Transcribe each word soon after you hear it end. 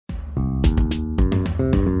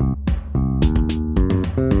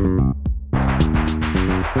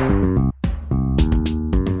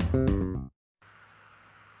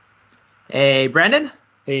Hey, Brandon,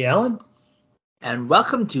 Hey, Alan. and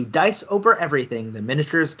welcome to Dice Over Everything, the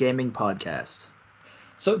miniatures gaming podcast.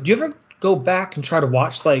 So, do you ever go back and try to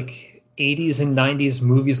watch like 80s and 90s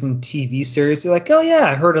movies and TV series? You're like, oh yeah,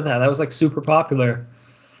 I heard of that. That was like super popular.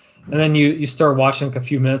 And then you start watching like a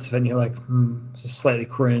few minutes of it and you're like, this is slightly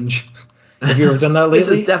cringe. Have you ever done that lately?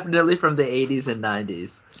 This is definitely from the 80s and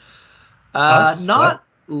 90s. Us? Not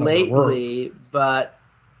What? lately, but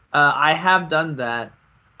I have done that.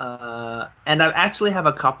 And I actually have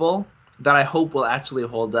a couple that I hope will actually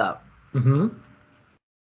hold up. Mm-hmm.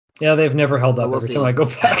 Yeah, they've never held up We'll every see. time I go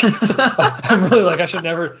back. So I'm really like, I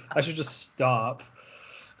should just stop.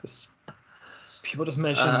 People just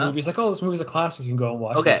mention movies like, oh, this movie's a classic, you can go and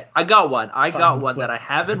watch it. Okay, I got one Fine, that I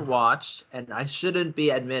haven't watched, and I shouldn't be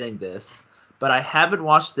admitting this, but I haven't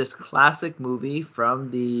watched this classic movie from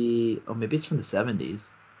maybe it's from the 70s.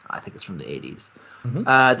 I think it's from the 80s. Mm-hmm.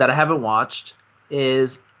 That I haven't watched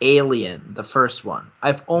is Alien, the first one.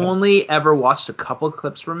 I've only ever watched a couple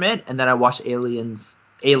clips from it, and then I watched Aliens,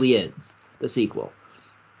 the sequel.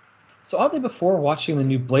 So oddly, before watching the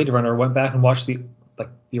new Blade Runner, I went back and watched the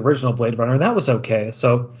original Blade Runner, and that was okay.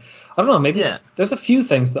 So I don't know, maybe there's a few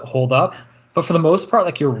things that hold up, but for the most part,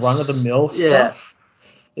 like your run-of-the-mill stuff,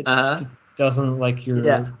 it doesn't like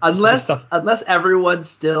your unless everyone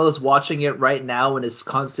still is watching it right now and is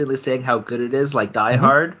constantly saying how good it is, like Die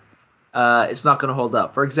Hard, it's not going to hold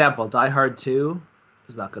up. For example, Die Hard 2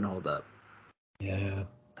 is not going to hold up. Yeah,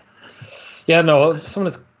 no,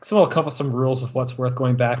 someone will come up with some rules of what's worth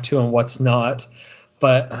going back to and what's not.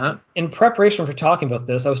 But in preparation for talking about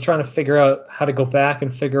this, I was trying to figure out how to go back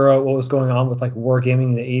and figure out what was going on with like wargaming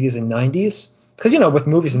in the 80s and 90s. Because, with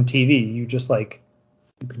movies and TV, you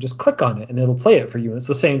can just click on it and it'll play it for you. And it's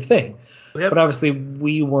the same thing. Yep. But obviously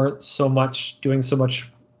we weren't doing so much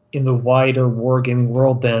in the wider wargaming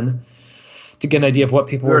world then to get an idea of what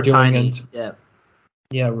people were doing. Tiny.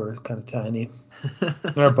 Yeah, we were kind of tiny.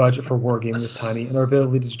 And our budget for wargaming was tiny. And our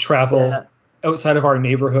ability to travel outside of our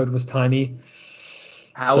neighborhood was tiny.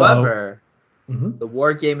 However, the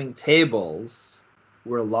wargaming tables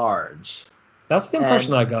were large. That's the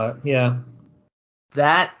impression I got, yeah.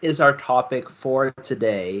 That is our topic for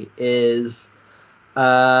today, is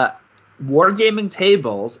wargaming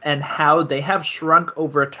tables and how they have shrunk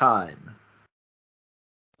over time.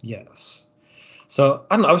 Yes. So,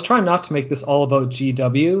 I don't know, I was trying not to make this all about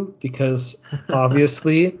GW, because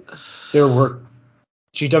obviously GW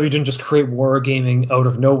didn't just create wargaming out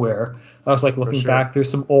of nowhere. I was like looking back through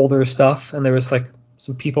some older stuff, and there was like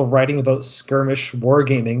some people writing about skirmish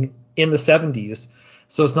wargaming in the 70s.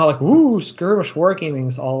 So it's not like, skirmish wargaming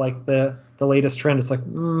is all like the latest trend. It's like,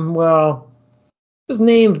 well, it was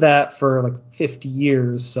named that for like 50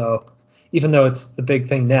 years. So even though it's the big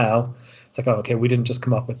thing now, it's like, oh, okay, we didn't just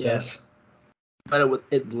come up with this. But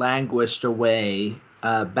it languished away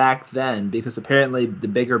back then, because apparently the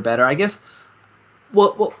bigger, better, I guess.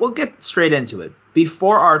 We'll get straight into it.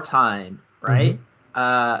 Before our time, right?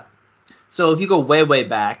 So if you go way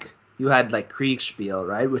back, you had like Kriegspiel,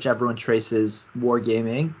 right, which everyone traces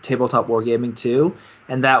wargaming, tabletop wargaming to,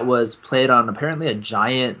 and that was played on apparently a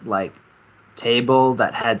giant like table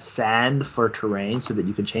that had sand for terrain, so that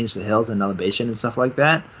you could change the hills and elevation and stuff like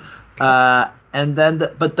that. And then,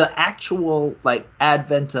 the actual like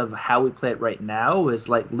advent of how we play it right now is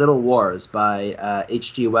like Little Wars by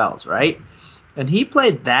H.G. Wells, right? And he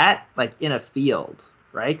played that like in a field,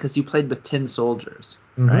 right? Because you played with tin soldiers,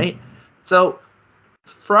 right? So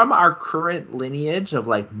from our current lineage of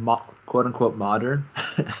like quote unquote modern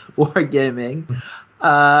wargaming,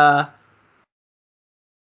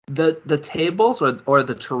 the tables or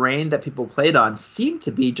the terrain that people played on seemed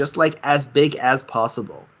to be just like as big as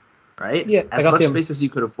possible, right? Yeah, as much space as you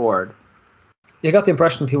could afford. I got the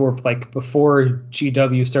impression people were like, before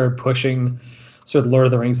GW started pushing sort of Lord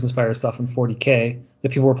of the Rings inspired stuff in 40K,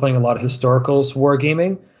 that people were playing a lot of historicals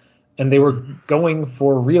wargaming, and they were going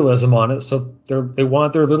for realism on it. So they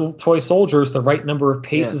wanted their little toy soldiers the right number of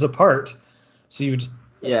paces apart. So you just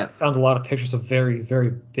found a lot of pictures of very, very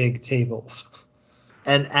big tables.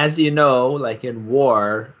 And as you know, like in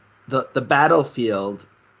war, the battlefield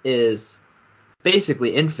is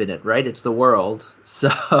basically infinite, right? It's the world. So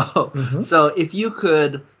so if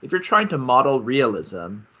you're trying to model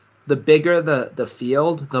realism, the bigger the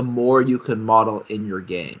field, the more you can model in your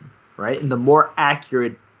game, right? And the more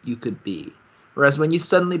accurate you could be. Whereas when you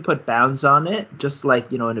suddenly put bounds on it, just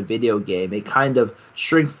like, in a video game, it kind of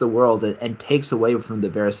shrinks the world and takes away from the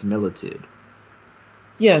verisimilitude.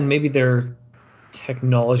 Yeah, and maybe their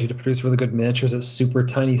technology to produce really good miniatures at super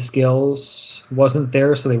tiny scales wasn't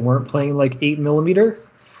there, so they weren't playing like 8mm,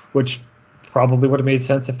 which probably would have made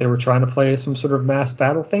sense if they were trying to play some sort of mass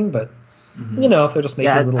battle thing, but Mm-hmm. If they're just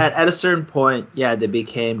making little. At a certain point, yeah, they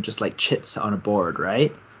became just like chips on a board,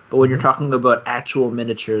 right? But when you're talking about actual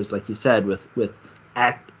miniatures, like you said, with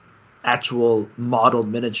actual modeled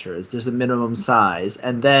miniatures, there's a minimum size,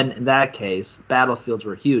 and then in that case, battlefields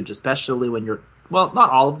were huge, especially when you're not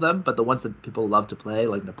all of them, but the ones that people love to play,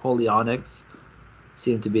 like Napoleonics,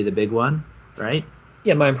 seemed to be the big one, right?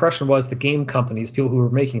 Yeah, my impression was the game companies, people who were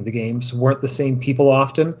making the games, weren't the same people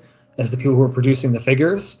often as the people who were producing the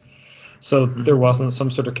figures. So there wasn't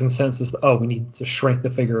some sort of consensus that, we need to shrink the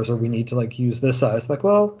figures or we need to use this size. Like,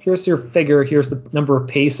 well, here's your figure, here's the number of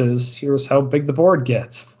paces, here's how big the board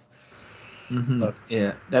gets. But,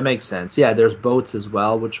 yeah, that makes sense. Yeah, there's boats as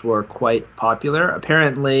well, which were quite popular.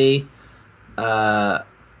 Apparently,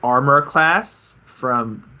 Armor class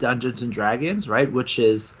from Dungeons and Dragons, right, which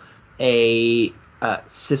is a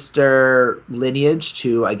sister lineage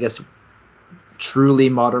to, I guess, truly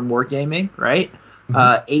modern wargaming, right?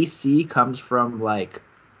 AC comes from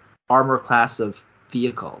armor class of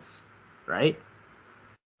vehicles, right?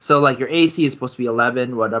 So your AC is supposed to be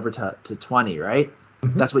 11, whatever, to 20, right?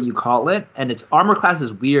 That's what you call it. And its armor class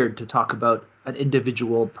is weird to talk about an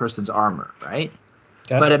individual person's armor, right?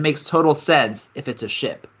 Okay. But it makes total sense if it's a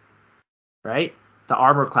ship, right? The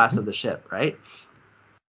armor class of the ship, right?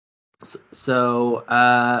 So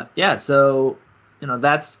that's and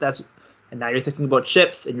now you're thinking about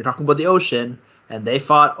ships and you're talking about the ocean, and they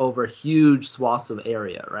fought over huge swaths of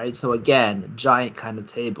area, right? So again, giant kind of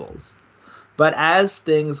tables. But as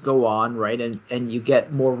things go on, right, and you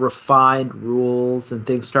get more refined rules and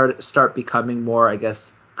things start becoming more, I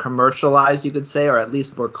guess, commercialized, you could say, or at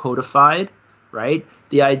least more codified, right?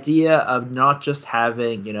 The idea of not just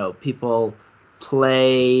having, people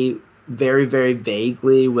play very, very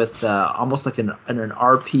vaguely with almost like an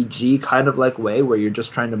RPG kind of way where you're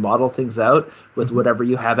just trying to model things out with whatever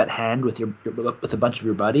you have at hand with with a bunch of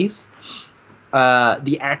your buddies.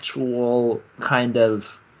 The actual kind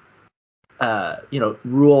of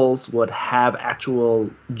rules would have actual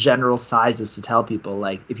general sizes to tell people,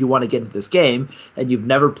 if you want to get into this game and you've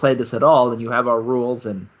never played this at all, then you have our rules,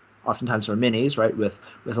 and oftentimes our minis, right, with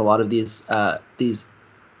a lot of these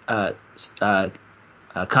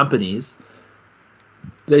companies,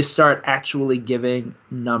 they start actually giving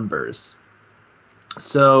numbers.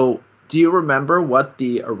 So do you remember what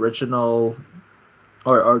the original,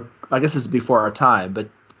 or I guess this is before our time, but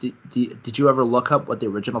did you ever look up what the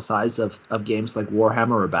original size of games like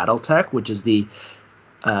Warhammer or BattleTech, which is the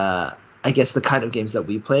I guess the kind of games that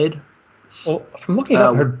we played? Well, from looking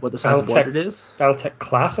up, I heard what the size of board it is. BattleTech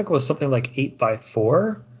Classic was something like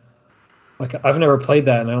 8x4. I've never played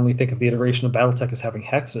that, and I only think of the iteration of BattleTech as having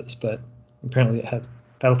hexes, but apparently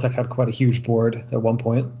BattleTech had quite a huge board at one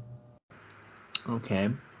point. Okay,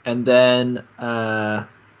 and then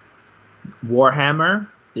Warhammer,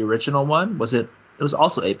 the original one, it was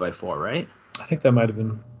also 8x4, right? I think that might have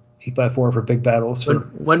been 8x4 for big battles.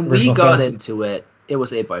 When we got into it, it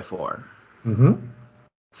was 8x4.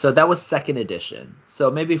 So that was second edition. So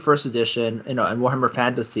maybe first edition, and Warhammer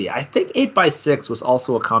Fantasy, I think 8x6 was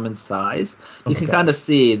also a common size. You can kind of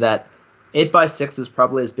see that 8x6 is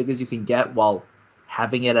probably as big as you can get while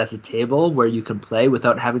having it as a table where you can play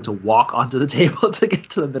without having to walk onto the table to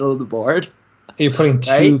get to the middle of the board. Are you putting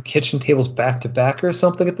two kitchen tables back to back or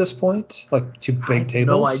something at this point? Two big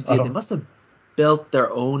tables? No idea. They must have built their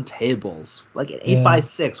own tables. An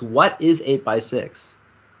 8x6. What is 8x6?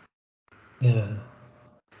 Yeah.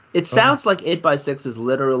 It sounds like 8x6 is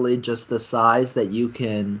literally just the size that you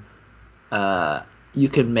can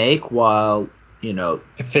make while,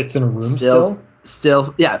 it fits in a room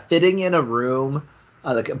still, yeah, fitting in a room,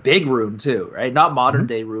 like a big room too, right? Not modern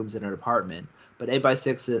day rooms in an apartment, but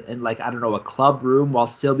 8x6 in I don't know, a club room while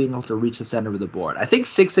still being able to reach the center of the board. I think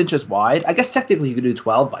 6 inches wide. I guess technically you could do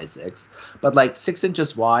 12x6, but 6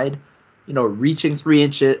 inches wide, reaching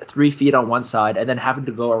 3 feet on one side and then having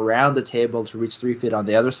to go around the table to reach 3 feet on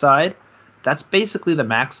the other side. That's basically the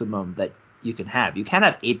maximum that you can have. You can't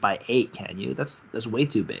have 8x8, can you? That's way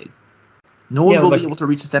too big. No one will be able to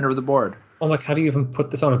reach the center of the board. Well, how do you even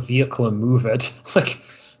put this on a vehicle and move it?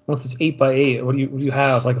 Once it's 8x8, what do you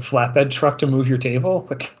have? A flatbed truck to move your table?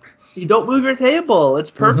 You don't move your table. It's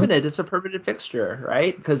permanent. It's a permanent fixture,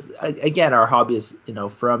 right? Because again, our hobby is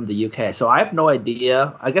from the UK, so I have no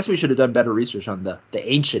idea. I guess we should have done better research on the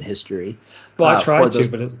ancient history. Well, I tried to,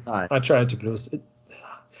 but it was.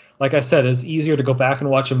 Like I said, it's easier to go back and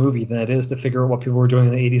watch a movie than it is to figure out what people were doing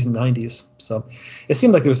in the 80s and 90s. So it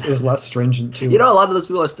seemed like it was less stringent too. A lot of those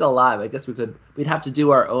people are still alive. I guess we'd have to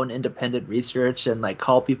do our own independent research and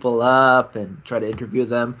call people up and try to interview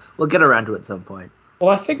them. We'll get around to it at some point. Well,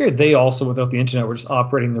 I figured they also, without the internet, were just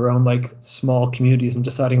operating their own like small communities and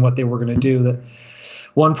deciding what they were going to do. That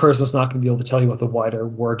one person's not going to be able to tell you what the wider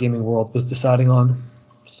wargaming world was deciding on.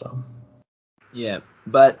 So. Yeah,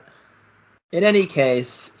 but in any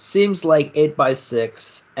case, seems like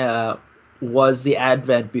 8x6 was the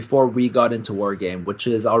advent before we got into Wargame, which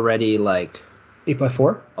is already like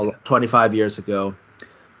 8x4? 25 years ago.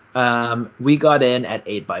 We got in at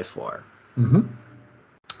 8x4. Mm-hmm.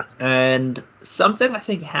 And something I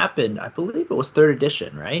think happened, I believe it was 3rd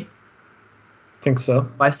edition, right? Think so.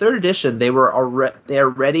 By 3rd edition, they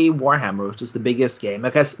already Warhammer, which is the biggest game. I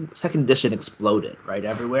guess 2nd edition exploded, right,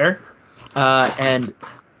 everywhere. And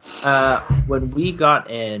when we got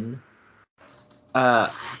in, by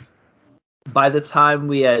the time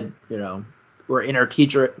we had, we're in our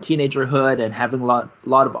teenagerhood and having a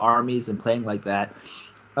lot of armies and playing like that,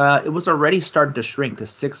 it was already starting to shrink to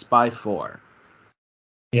 6x4.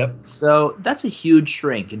 Yep. So that's a huge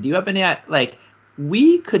shrink. And do you have any,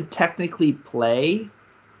 we could technically play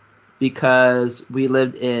because we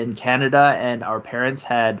lived in Canada and our parents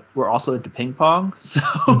were also into ping pong. So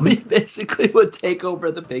we basically would take over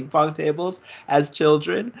the ping pong tables as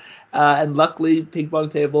children. And luckily ping pong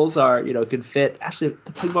tables can fit, actually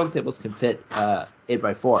the ping pong tables can fit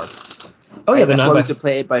 8x4. Oh, yeah, that's why we could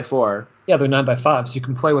play 8x4. Yeah, they're 9x5, so you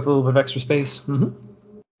can play with a little bit of extra space. Mm-hmm.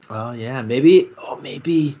 Oh yeah, maybe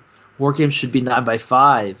Wargames should be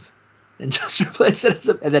 9x5 and just replace it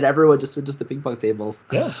and then everyone just switches to ping pong tables.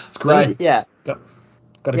 Yeah, it's great. But yeah. Got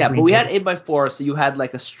but we had 8x4, so you had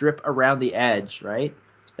like a strip around the edge, right?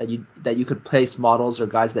 That you could place models or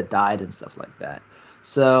guys that died and stuff like that.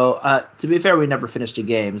 So to be fair, we never finished a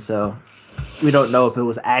game, so we don't know if it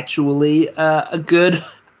was actually a good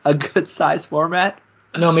size format.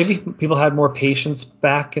 No, maybe people had more patience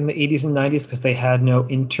back in the 80s and 90s because they had no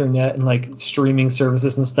internet and like streaming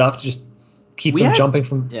services and stuff to just keep jumping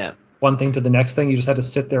from one thing to the next thing. You just had to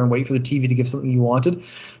sit there and wait for the TV to give something you wanted.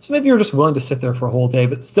 So maybe you were just willing to sit there for a whole day,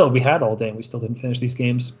 but still, we had all day and we still didn't finish these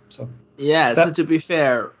games. So so to be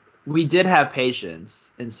fair, we did have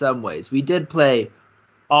patience in some ways. We did play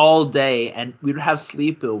all day and we would have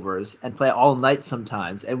sleepovers and play all night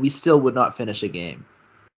sometimes, and we still would not finish a game.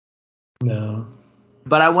 No.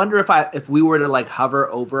 But I wonder if we were to like hover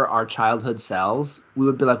over our childhood selves, we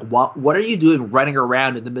would be like, what are you doing running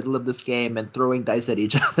around in the middle of this game and throwing dice at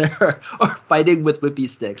each other or fighting with whippy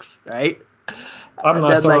sticks, right? I don't know.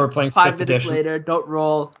 I still remember playing 5 5th minutes edition. later, don't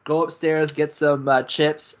roll, go upstairs, get some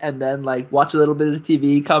chips, and then like watch a little bit of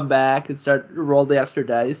TV, come back, and start to roll the extra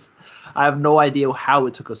dice. I have no idea how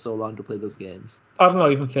it took us so long to play those games. I don't know.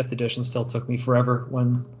 Even 5th edition still took me forever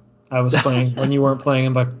when I was playing. When you weren't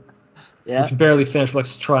playing, but you could barely finish, like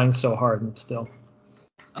trying so hard and still.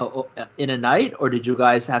 Oh, in a night, or did you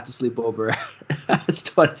guys have to sleep over as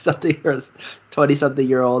 20-something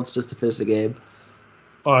year olds just to finish the game?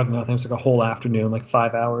 Oh, I don't know. I think it was like a whole afternoon, like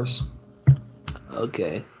 5 hours.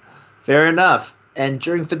 Okay, fair enough. And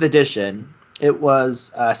during 5th edition, it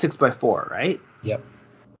was 6x4, right? Yep.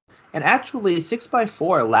 And actually,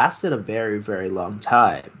 6x4 lasted a very, very long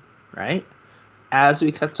time, right? As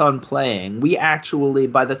we kept on playing, we actually,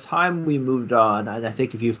 by the time we moved on, and I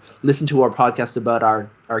think if you've listened to our podcast about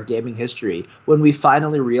our gaming history, when we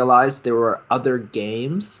finally realized there were other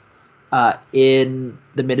games in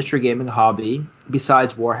the miniature gaming hobby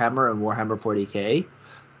besides Warhammer and Warhammer 40k,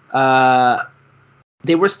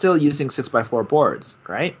 they were still using 6x4 boards,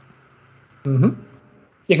 right? Mm-hmm.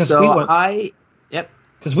 Yeah,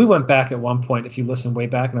 because we went back at one point. If you listen way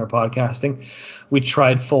back in our podcasting, we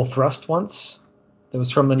tried Full Thrust once. That was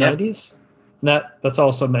from the 90s. And that's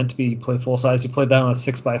also meant to be play full size. You played that on a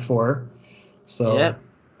 6x4. So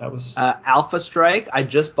that was Alpha Strike. I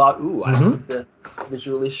just bought. I have to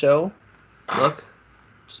visually show. Look,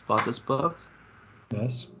 just bought this book.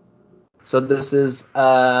 Yes. So this is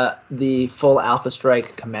the full Alpha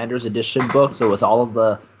Strike Commander's Edition book. So with all of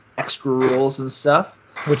the extra rules and stuff.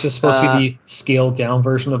 Which is supposed to be the scaled down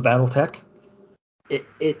version of BattleTech.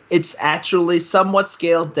 It's actually somewhat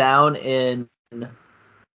scaled down in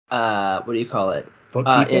what do you call it?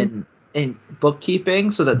 Bookkeeping? In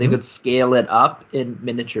bookkeeping, so that they could scale it up in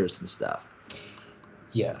miniatures and stuff.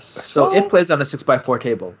 Yes. So it plays on a 6x4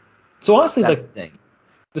 table. So honestly, that's the thing.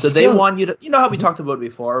 The so they want you to, how we talked about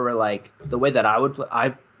before, where like the way that I would play,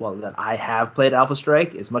 that I have played Alpha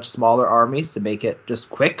Strike is much smaller armies to make it just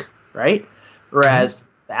quick, right? Whereas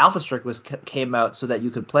the Alpha Strike came out so that you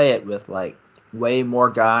could play it with like way more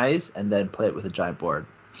guys and then play it with a giant board.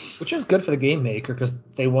 Which is good for the game maker because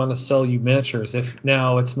they want to sell you miniatures. If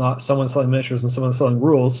now it's not someone selling miniatures and someone selling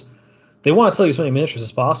rules, they want to sell you as many miniatures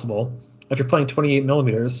as possible. If you're playing 28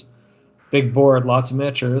 millimeters, big board, lots of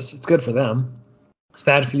miniatures, it's good for them. It's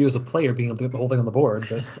bad for you as a player being able to get the whole thing on the board.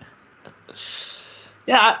 But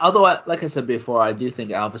Yeah, although, like I said before, I do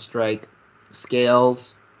think Alpha Strike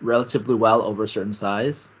scales relatively well over a certain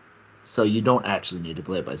size, so you don't actually need to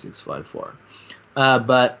play it by 654.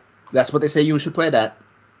 But that's what they say you should play it at.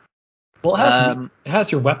 well, it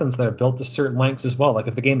has your weapons that are built to certain lengths as well. Like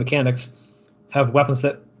if the game mechanics have weapons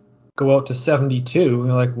that go out to 72, you're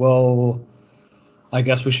like, well, I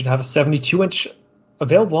guess we should have a 72-inch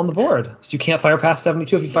available on the board. So you can't fire past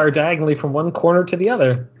 72 if you fire diagonally from one corner to the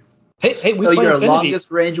other. Hey, we So play your Infinity.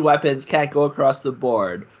 longest range weapons can't go across the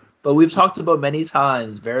board. But we've talked about many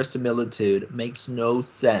times, verisimilitude makes no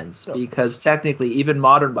sense because technically even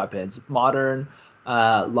modern weapons, modern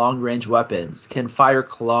long-range weapons can fire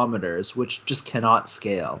kilometers, which just cannot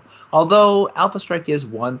scale. Although Alpha Strike is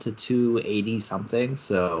 1 to 280 something,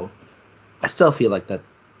 so I still feel like that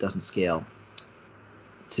doesn't scale.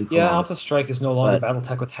 Yeah, Alpha Strike is no longer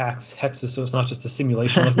BattleTech with hexes, so it's not just a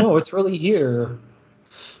simulation. Like, no, it's really here.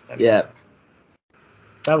 Yeah.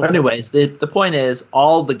 Anyways, the point is,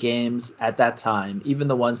 all the games at that time, even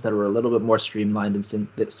the ones that were a little bit more streamlined and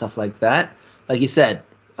stuff like that, like you said,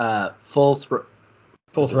 full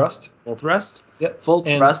thrust. Yep. Full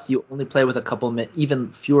thrust. You only play with a couple,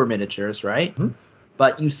 even fewer miniatures, right? Mm-hmm.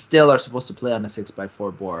 But you still are supposed to play on a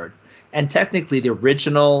 6x4 board. And technically, the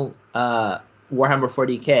original Warhammer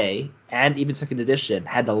 40k and even second edition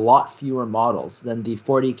had a lot fewer models than the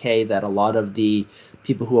 40k that a lot of the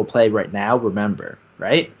people who will play right now remember,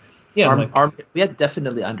 right? Yeah, we had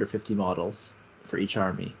definitely under 50 models for each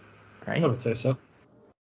army, right? I would say so.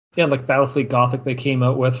 Yeah, like Battlefleet Gothic they came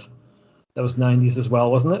out with, that was 90s as well,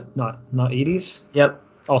 wasn't it? Not 80s. Yep.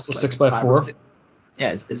 Also 6x4.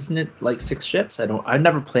 Yeah, isn't it like 6 ships? I've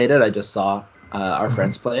never played it. I just saw our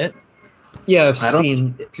friends play it. Yeah, I've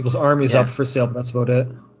seen people's armies up for sale, but that's about it.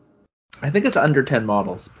 I think it's under 10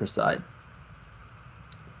 models per side.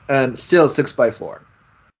 And still 6x4.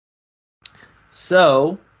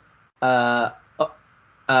 So,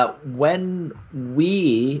 when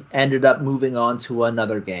we ended up moving on to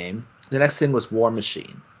another game, the next thing was War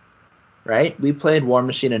Machine, right? We played War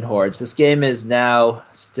Machine and Hordes. This game is now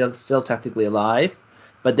still technically alive,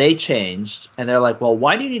 but they changed, and they're like, well,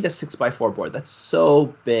 why do you need a 6x4 board? That's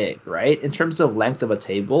so big, right? In terms of length of a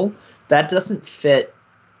table, that doesn't fit.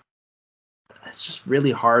 It's just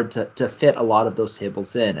really hard to fit a lot of those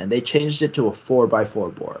tables in, and they changed it to a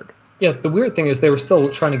 4x4 board. Yeah, the weird thing is they were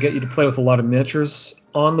still trying to get you to play with a lot of miniatures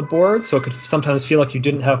on the board, so it could sometimes feel like you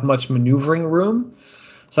didn't have much maneuvering room.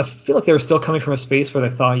 So I feel like they were still coming from a space where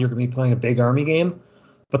they thought you were going to be playing a big army game,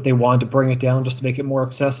 but they wanted to bring it down just to make it more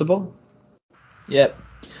accessible. Yep.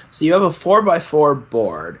 So you have a 4x4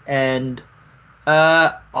 board, and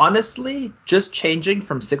honestly, just changing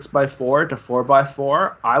from 6x4 to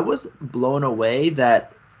 4x4, I was blown away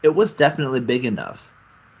that it was definitely big enough,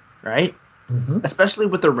 right? Mm-hmm. Especially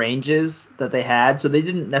with the ranges that they had. So they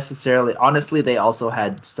didn't necessarily, honestly, they also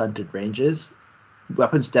had stunted ranges.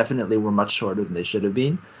 Weapons definitely were much shorter than they should have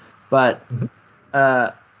been. But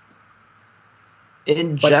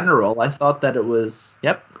in general, I thought that it was,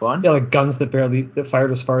 go on. Yeah, like guns that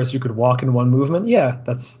fired as far as you could walk in one movement. Yeah,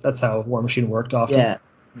 that's how War Machine worked often. Yeah,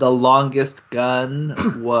 the longest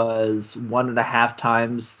gun was 1.5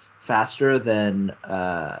 times faster than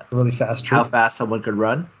really fast how fast someone could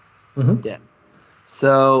run. Mm-hmm. Yeah.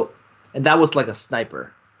 So, and that was like a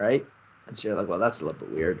sniper, right? And so you're like, well, that's a little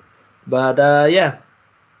bit weird. But yeah.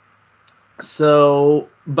 So,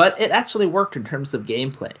 but it actually worked in terms of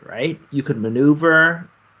gameplay, right? You could maneuver.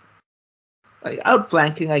 Like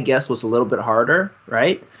outflanking, I guess, was a little bit harder,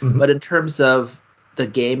 right? Mm-hmm. But in terms of the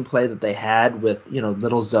gameplay that they had with,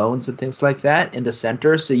 little zones and things like that in the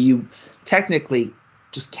center, so you technically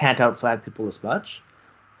just can't outflank people as much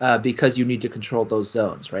because you need to control those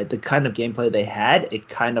zones, right? The kind of gameplay they had, it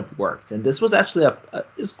kind of worked. And this was actually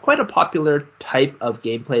is quite a popular type of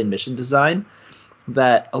gameplay and mission design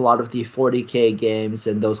that a lot of the 40k games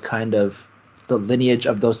and those kind of the lineage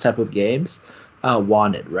of those type of games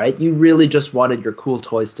wanted, right? You really just wanted your cool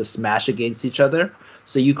toys to smash against each other.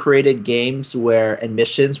 So you created games and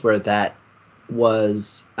missions where that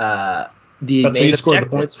was that's what you scored the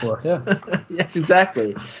points for. Yeah. Yes,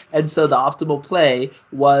 exactly. And so the optimal play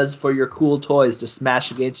was for your cool toys to smash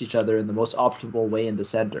against each other in the most optimal way in the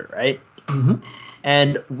center, right? Mm-hmm.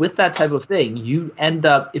 And with that type of thing, you end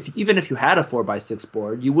up, even if you had a 4x6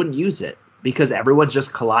 board, you wouldn't use it because everyone's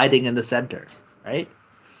just colliding in the center, right?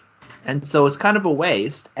 And so it's kind of a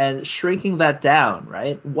waste. And shrinking that down,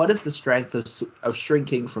 right? What is the strength of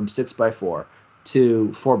shrinking from 6x4 to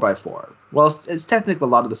 4x4? Well, it's technically a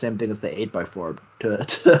lot of the same thing as the 8x4 to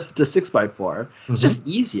 6x4. It's just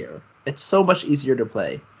easier. It's so much easier to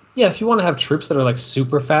play. Yeah, if you want to have troops that are like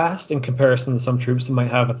super fast in comparison to some troops that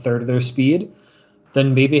might have a third of their speed,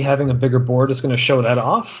 then maybe having a bigger board is going to show that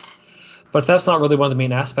off. But if that's not really one of the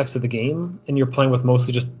main aspects of the game, and you're playing with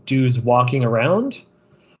mostly just dudes walking around,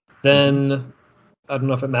 then I don't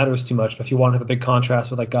know if it matters too much. But if you want to have a big contrast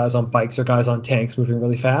with like guys on bikes or guys on tanks moving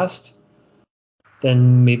really fast,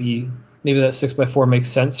 then maybe that 6x4 makes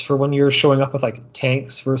sense for when you're showing up with like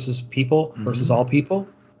tanks versus people versus all people.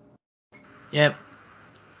 Yep.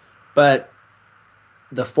 But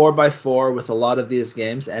the 4x4 with a lot of these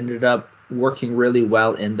games ended up working really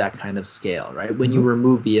well in that kind of scale, right? When you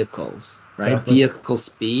remove vehicles, right? Exactly. Vehicle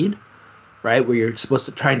speed, right? Where you're supposed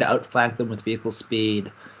to trying to outflank them with vehicle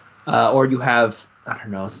speed. Or you have, I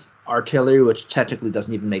don't know, artillery, which technically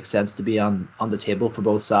doesn't even make sense to be on the table for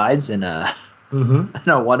both sides in a,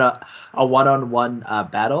 a one-on-one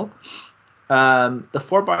battle. The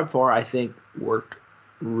 4x4, I think, worked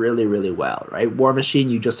really, really well, right? War Machine,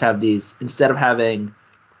 you just have these, instead of having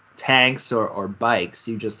tanks or bikes,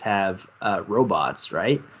 you just have robots,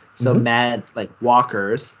 right? So mad, like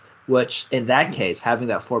walkers, which in that case, having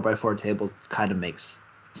that 4x4 table kind of makes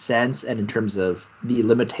sense. And in terms of the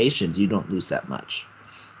limitations, you don't lose that much.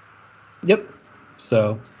 Yep.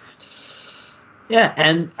 So. Yeah,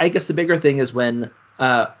 and I guess the bigger thing is when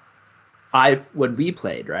we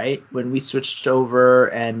played, right? When we switched over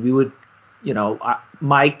and we would,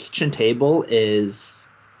 my kitchen table is,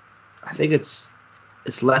 I think it's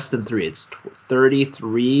less than 3. It's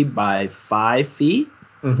 33 by 5 feet.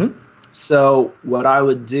 So what I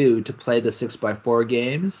would do to play the 6x4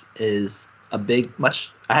 games is I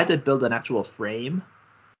had to build an actual frame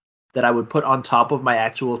that I would put on top of my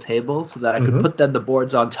actual table so that I could put then the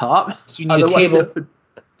boards on top. So you need a table.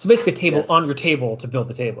 So basically a table on your table to build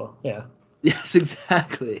the table. Yeah. Yes,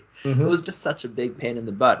 exactly. It was just such a big pain in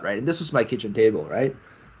the butt, right? And this was my kitchen table, right?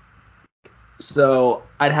 So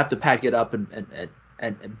I'd have to pack it up and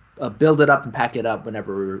build it up and pack it up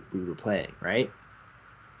whenever we were playing, right?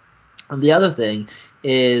 And the other thing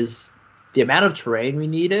is the amount of terrain we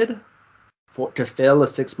needed to fill a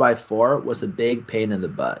 6x4 was a big pain in the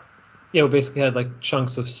butt. Yeah, we basically had like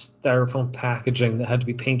chunks of styrofoam packaging that had to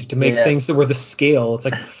be painted to make things that were the scale. It's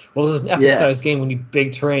like, well, this is an epic size game. We need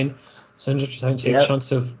big terrain. So you're just trying to take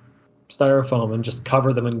chunks of styrofoam and just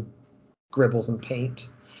cover them in gribbles and paint.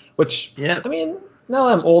 Which, I mean, now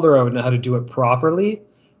that I'm older, I would know how to do it properly,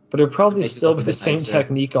 but it would probably still be the same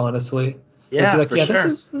technique, honestly. Yeah, like, sure.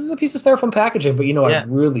 This is a piece of styrofoam packaging, but I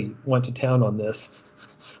really went to town on this.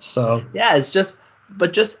 So yeah, it's just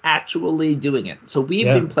actually doing it. So we've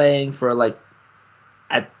been playing for like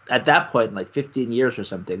at that point like 15 years or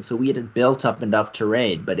something. So we had built up enough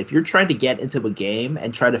terrain. But if you're trying to get into a game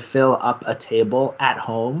and try to fill up a table at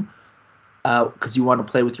home, because you want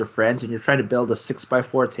to play with your friends and you're trying to build a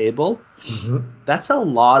 6x4 table, that's a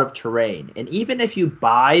lot of terrain. And even if you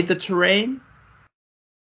buy the terrain,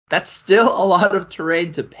 that's still a lot of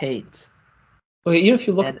terrain to paint. Well, even if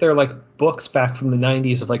you look at their like books back from the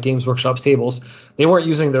 90s of like Games Workshop's tables, they weren't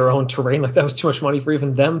using their own terrain. Like that was too much money for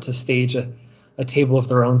even them to stage a table of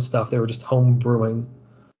their own stuff. They were just home brewing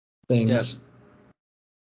things.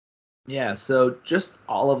 Yeah, so just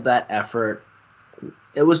all of that effort,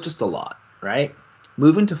 it was just a lot, right?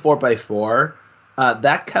 Moving to 4x4,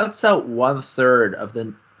 that cuts out 1/3 of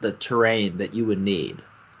the terrain that you would need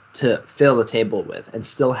to fill the table with and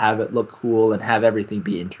still have it look cool and have everything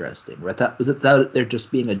be interesting. Without there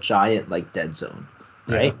just being a giant like dead zone,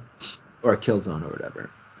 right? Or a kill zone or whatever.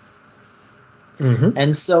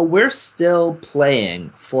 And so we're still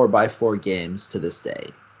playing 4x4 games to this day.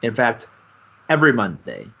 In fact, every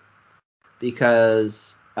Monday,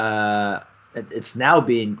 because it's now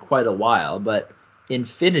been quite a while, but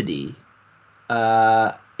Infinity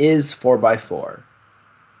is 4x4.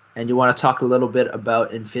 And you want to talk a little bit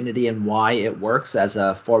about Infinity and why it works as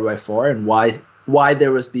a 4x4 and why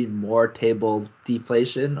there was being more table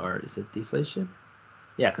deflation, or is it deflation?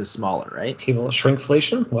 Yeah, because smaller, right? Table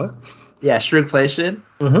shrinkflation? What? Yeah, shrinkflation.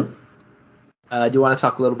 Do you want to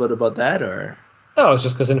talk a little bit about that, or? No, it's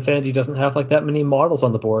just because Infinity doesn't have like that many models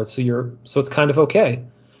on the board, so it's kind of okay.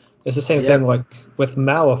 It's the same thing like with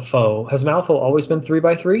Malifaux. Has Malifaux always been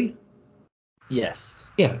 3x3? Yes.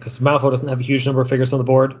 Yeah, because Malifaux doesn't have a huge number of figures on the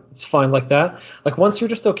board. It's fine like that. Like once you're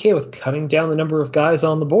just okay with cutting down the number of guys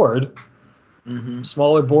on the board,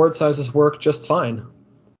 smaller board sizes work just fine.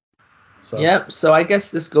 So I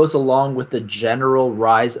guess this goes along with the general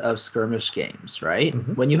rise of skirmish games, right?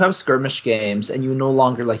 When you have skirmish games and you no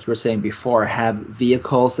longer, like you were saying before, have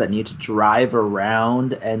vehicles that need to drive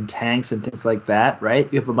around and tanks and things like that, right?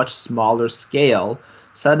 You have a much smaller scale.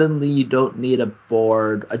 suddenly you don't need a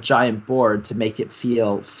giant board to make it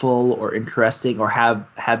feel full or interesting or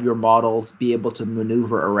have your models be able to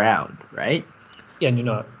maneuver around, right? Yeah, and you're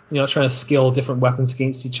not trying to skill different weapons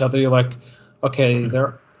against each other. You're like, okay,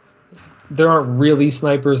 there aren't really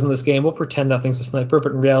snipers in this game. We'll pretend that thing's a sniper,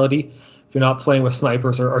 but in reality, if you're not playing with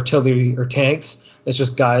snipers or artillery or tanks, it's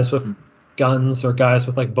just guys with guns or guys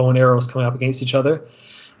with like bow and arrows coming up against each other.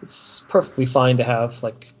 It's perfectly fine to have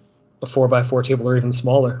like a 4x4 table or even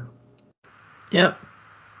smaller. Yep.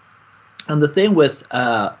 And the thing with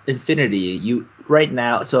Infinity, you right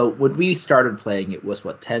now, so when we started playing, it was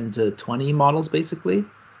what, 10 to 20 models basically.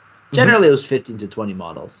 Generally, it was 15 to 20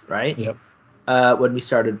 models, right? Yep. When we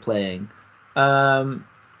started playing.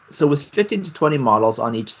 So with 15 to 20 models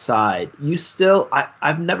on each side,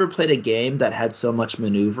 I've never played a game that had so much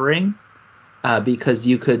maneuvering because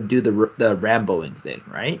you could do the Ramboing thing,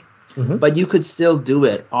 right? But you could still do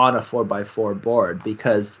it on a 4x4 board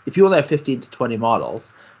because if you only have 15 to 20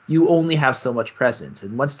 models, you only have so much presence.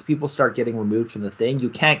 And once the people start getting removed from the thing, you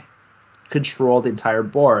can't control the entire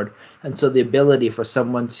board. And so the ability for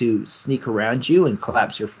someone to sneak around you and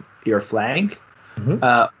collapse your flank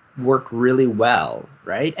worked really well,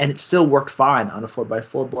 right? And it still worked fine on a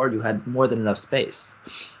 4x4 board. You had more than enough space.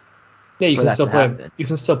 Yeah, you can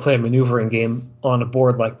still play a maneuvering game on a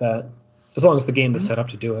board like that, as long as the game is set up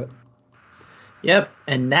to do it. Yep.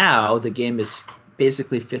 And now the game is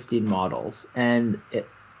basically 15 models, and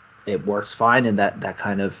it works fine in that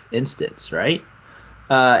kind of instance, right?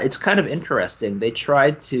 It's kind of interesting. They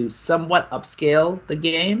tried to somewhat upscale the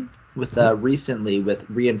game with recently with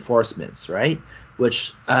reinforcements, right?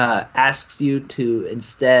 Which asks you to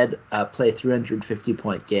instead play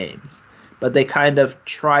 350-point games. But they kind of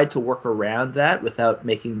tried to work around that without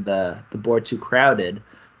making the board too crowded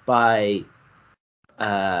by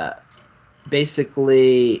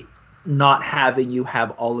basically not having you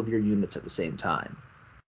have all of your units at the same time.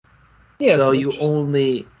 Yeah, so you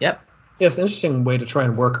only Yeah, it's an interesting way to try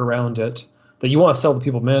and work around it. That you want to sell the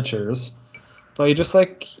people miniatures, but you're just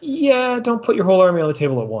like, yeah, don't put your whole army on the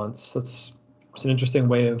table at once. It's an interesting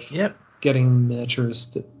way of getting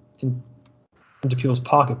miniatures into people's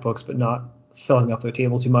pocketbooks, but not filling up their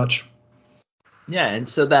table too much. Yeah, and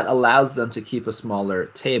so that allows them to keep a smaller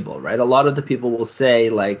table, right? A lot of the people will say,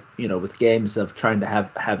 like, with games of trying to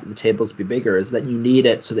have the tables be bigger, is that you need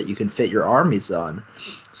it so that you can fit your armies on.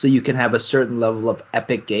 So you can have a certain level of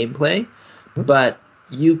epic gameplay, but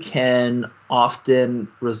you can often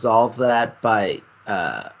resolve that by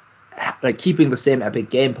like keeping the same epic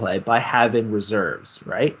gameplay by having reserves,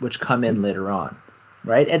 right? Which come in later on.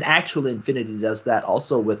 Right, and actually Infinity does that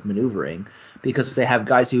also with maneuvering because they have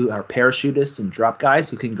guys who are parachutists and drop guys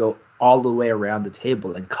who can go all the way around the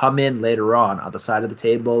table and come in later on the side of the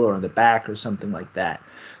table or on the back or something like that.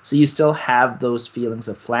 So you still have those feelings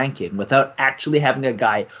of flanking without actually having a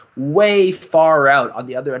guy way far out on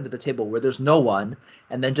the other end of the table where there's no one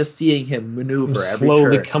and then just seeing him maneuver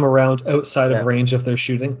slowly come around outside of range of their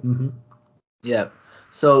shooting. Yeah.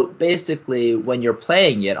 So basically, when you're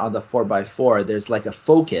playing it on the 4x4, there's like a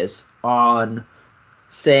focus on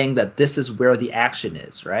saying that this is where the action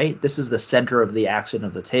is, right? This is the center of the action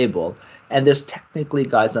of the table. And there's technically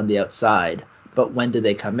guys on the outside, but when do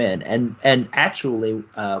they come in? And actually,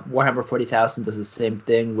 Warhammer 40,000 does the same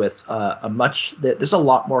thing with there's a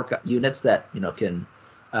lot more units that, can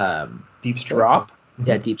deep strike. drop.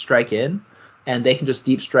 Yeah, deep strike in. And they can just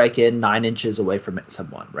deep strike in 9 inches away from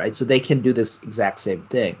someone, right? So they can do this exact same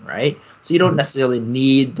thing, right? So you don't necessarily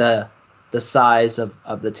need the size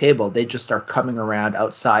of the table. They just start coming around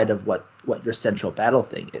outside of what your central battle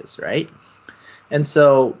thing is, right? And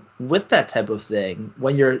so with that type of thing,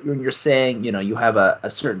 when you're saying, you have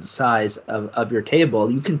a certain size of your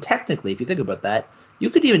table, you can technically, if you think about that,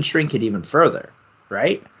 you could even shrink it even further,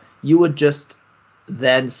 right? You would just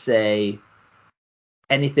then say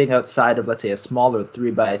anything outside of, let's say, a smaller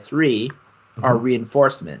 3x3 are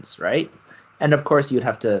reinforcements, right? And of course, you'd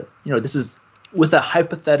have to, this is with a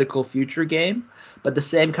hypothetical future game, but the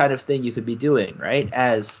same kind of thing you could be doing, right?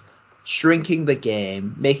 As shrinking the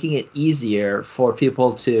game, making it easier for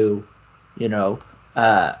people to,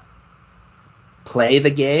 play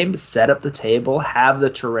the game, set up the table, have the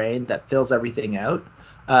terrain that fills everything out,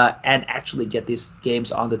 and actually get these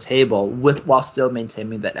games on the table while still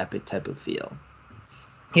maintaining that epic type of feel.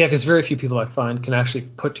 Yeah, because very few people I find can actually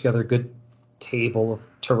put together a good table of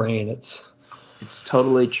terrain. It's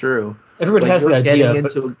totally true. Everybody has the idea,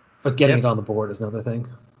 but getting it on the board is another thing.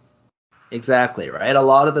 Exactly, right? A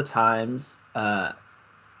lot of the times,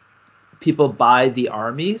 people buy the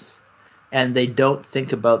armies and they don't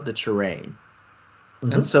think about the terrain.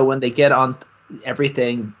 And so when they get on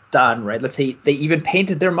everything done, right? Let's say they even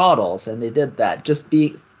painted their models and they did that.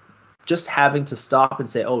 Just having to stop and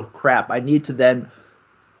say, oh crap, I need to then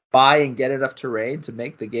buy and get enough terrain to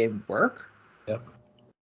make the game work. Yep.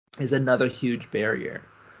 Is another huge barrier.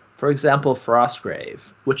 For example, Frostgrave,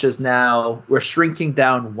 which is now, we're shrinking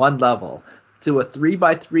down one level to a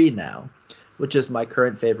 3x3 now, which is my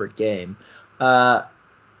current favorite game.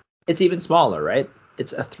 It's even smaller, right?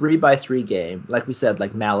 It's a 3x3 game, like we said,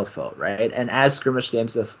 like Malifaux, right? And as skirmish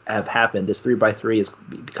games have happened, this 3x3 is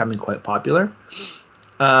becoming quite popular.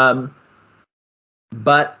 But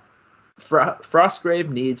Frostgrave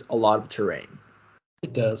needs a lot of terrain.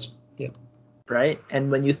 It does, yeah. Right?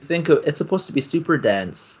 And when you think of it's supposed to be super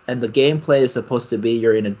dense, and the gameplay is supposed to be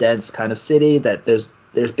you're in a dense kind of city that there's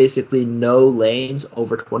basically no lanes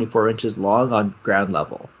over 24 inches long on ground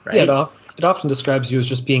level, right? Yeah, it often describes you as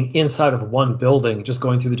just being inside of one building, just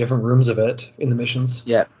going through the different rooms of it in the missions.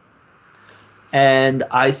 Yeah. And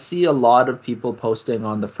I see a lot of people posting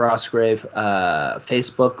on the Frostgrave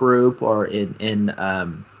Facebook group or in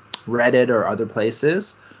Reddit or other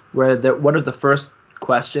places where one of the first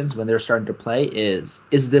questions when they're starting to play is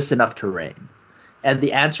this enough terrain? And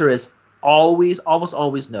the answer is almost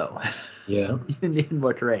always no. Yeah. You need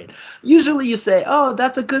more terrain. Usually you say, oh,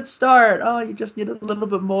 that's a good start. Oh, you just need a little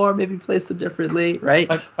bit more, maybe place them differently, right?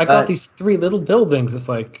 I got these 3 little buildings. It's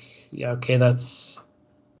like, yeah, okay, that's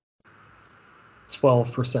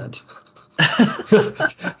 12%.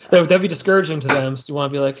 That'd be discouraging to them, so you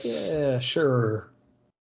want to be like, yeah, sure.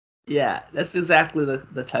 Yeah, that's exactly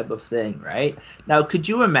the type of thing, right? Now, could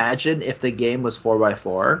you imagine if the game was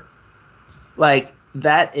 4x4? Like,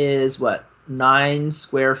 that is, 9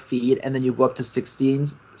 square feet, and then you go up to 16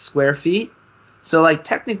 square feet? So, like,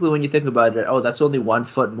 technically, when you think about it, oh, that's only 1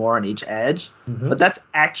 foot more on each edge. Mm-hmm. But that's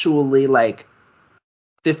actually, like,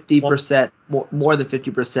 50%, more than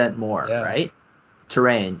 50% more, yeah. Right?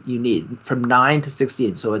 Terrain you need from 9 to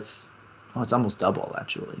 16. So it's almost double,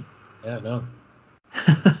 actually. Yeah, no.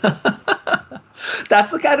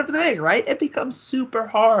 That's the kind of thing, right? It becomes super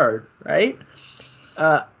hard, right?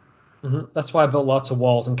 That's why I built lots of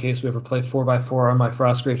walls in case we ever play 4x4 on my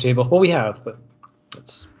Frostgrave table. Well, we have, but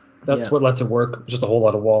that's what lets it work. Just a whole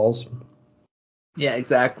lot of walls. Yeah,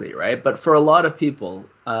 exactly, right? But for a lot of people,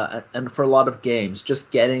 and for a lot of games,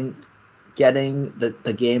 just getting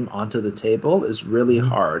the game onto the table is really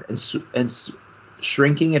hard, and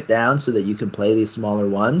shrinking it down so that you can play these smaller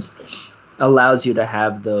ones allows you to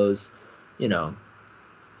have those,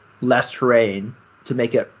 less terrain to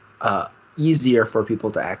make it easier for people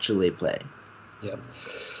to actually play. Yeah.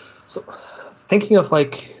 So thinking of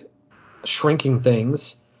like shrinking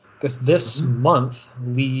things, because this month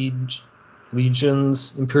Legions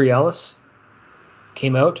Imperialis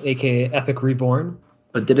came out, aka Epic Reborn.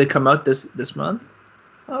 But did it come out this month?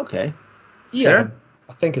 Okay. Sure. Yeah,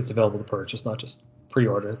 I think it's available to purchase, not just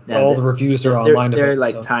pre-order. Yeah, all the reviews are online. They're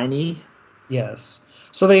like tiny. Yes.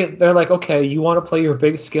 So they're like, okay, you want to play your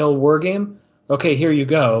big scale war game? Okay, here you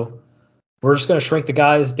go. We're just going to shrink the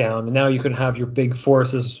guys down, and now you can have your big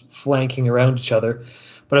forces flanking around each other.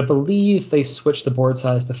 But I believe they switched the board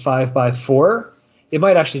size to 5x4. It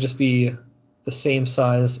might actually just be the same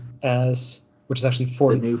size as, which is actually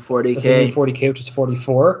 40. The new 40K. The new 40K, which is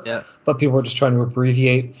 44. Yeah. But people are just trying to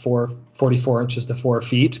abbreviate 44 inches to 4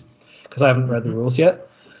 feet, because I haven't read the rules yet.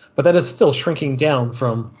 But that is still shrinking down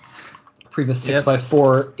from previous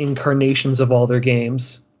 6x4 incarnations of all their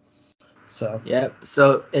games. So. Yeah.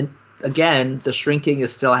 So, and again, the shrinking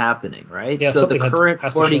is still happening, right? Yeah, so the current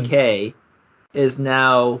 40K is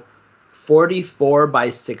now 44 by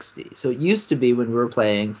 60. So it used to be when we were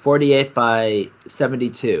playing 48 by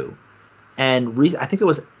 72. And I think it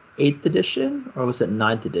was 8th edition, or was it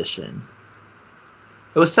 9th edition?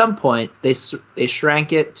 It was some point they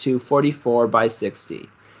shrank it to 44 by 60.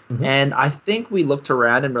 And I think we looked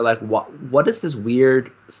around and we're like, what is this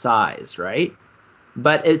weird size, right?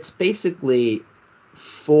 But it's basically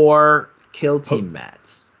 4 kill team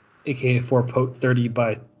mats. AKA 4 30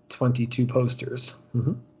 by 22 posters.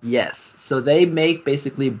 Yes. So they make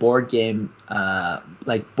basically board game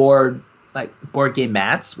board game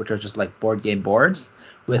mats, which are just like board game boards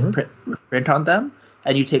with print on them.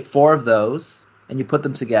 And you take 4 of those and you put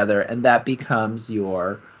them together, and that becomes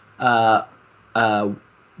your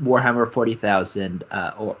Warhammer 40,000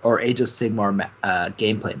 or Age of Sigmar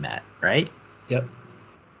gameplay mat, right? Yep.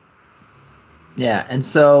 Yeah, and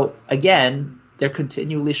so again, they're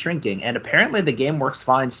continually shrinking, and apparently the game works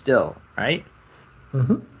fine still, right?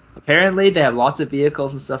 Apparently they have lots of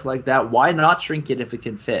vehicles and stuff like that. Why not shrink it if it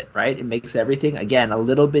can fit, right? It makes everything, again, a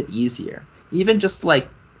little bit easier. Even just like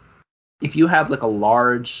if you have like a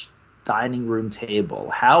large dining room table,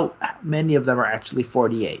 how many of them are actually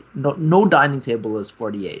 48? No dining table is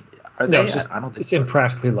 48. Are No, they? it's just I don't think it's so.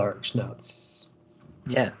 impractically large. No, it's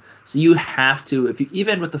Yeah. So you have to, if you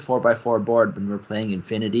even with the 4x4 board when we were playing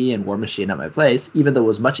Infinity and War Machine at my place, even though it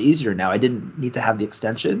was much easier now, I didn't need to have the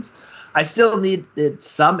extensions. I still needed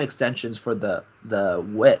some extensions for the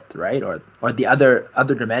width, right, or the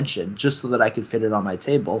other dimension, just so that I could fit it on my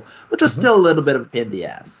table, which was still a little bit of a pain in the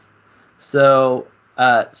ass. So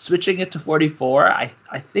switching it to 44, I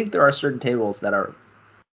think there are certain tables that are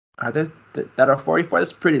there that are 44.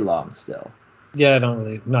 That's pretty long still. yeah.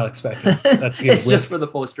 I'm not expecting that to be a It's width. just for the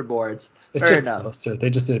poster boards. It's Fair just enough. a poster. They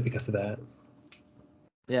just did it because of that.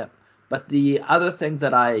 Yeah. But the other thing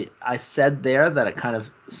that I said there that it kind of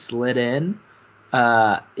slid in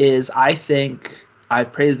is I think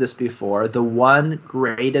I've praised this before. The one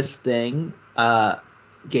greatest thing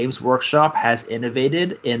Games Workshop has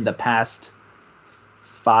innovated in the past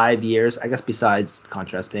 5 years, I guess besides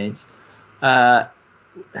contrast paints. I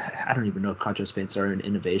don't even know if contrast paints are an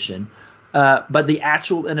innovation. But the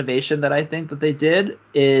actual innovation that I think that they did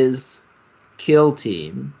is Kill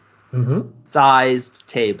Team sized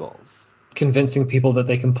tables. Convincing people that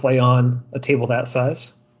they can play on a table that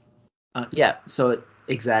size. Yeah, so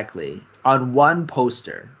exactly. On one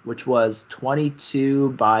poster, which was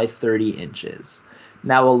 22 by 30 inches.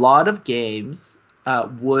 Now, a lot of games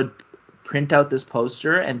would print out this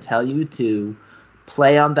poster and tell you to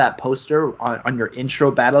play on that poster on your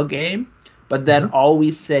intro battle game, but then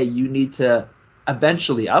always say you need to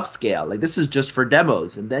eventually upscale. Like, this is just for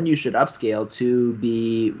demos, and then you should upscale to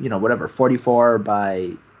be, whatever, 44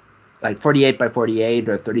 by, like 48 by 48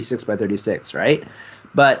 or 36 by 36, right?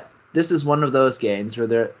 But this is one of those games where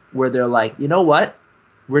they're like, you know what?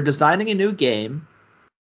 We're designing a new game,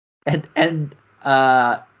 and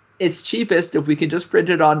it's cheapest if we can just print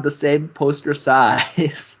it on the same poster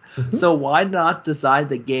size. So why not design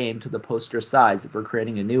the game to the poster size if we're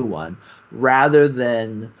creating a new one, rather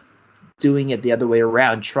than doing it the other way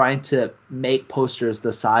around, trying to make posters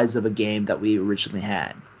the size of a game that we originally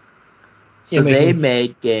had. So they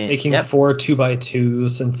made games. Making 4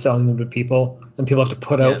 2x2s and selling them to people, and people have to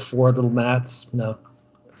put out 4 little mats. No,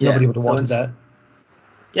 nobody would have wanted that.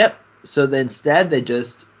 Yep. So instead, they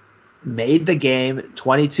just made the game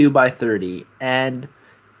 22 by 30, and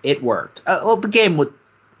it worked. Well, the game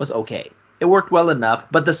was okay. It worked well enough,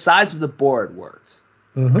 but the size of the board worked,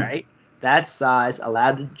 right? That size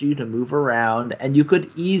allowed you to move around, and you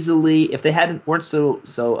could easily, if they weren't so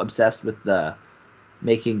obsessed with the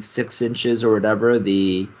making 6 inches or whatever,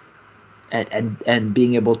 and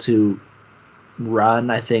being able to run,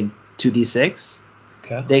 I think 2d6.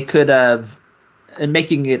 Okay. They could have, and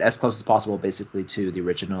making it as close as possible, basically, to the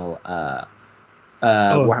original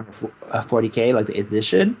Warhammer 40k, like the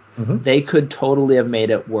edition. They could totally have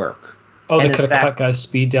made it work. Oh, they could have cut guys'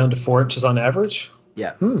 speed down to 4 inches on average?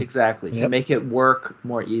 Yeah, exactly. To make it work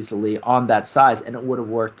more easily on that size, and it would have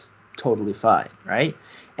worked totally fine, right?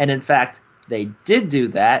 And in fact, they did do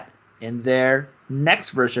that in their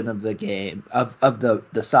next version of the game, of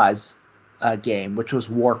the size game, which was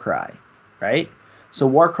Warcry, right? So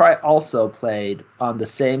Warcry also played on the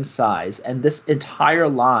same size, and this entire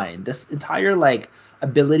like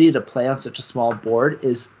ability to play on such a small board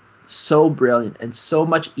is so brilliant and so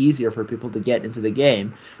much easier for people to get into the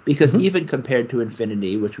game, because even compared to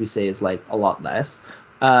Infinity, which we say is like a lot less,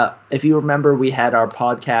 if you remember, we had our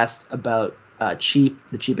podcast about the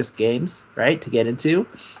cheapest games, right, to get into.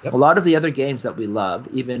 A lot of the other games that we love,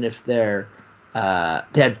 even if they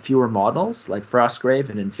had fewer models, like Frostgrave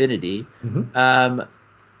and Infinity, a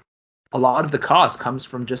lot of the cost comes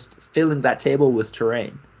from just filling that table with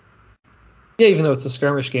terrain. Yeah, even though it's a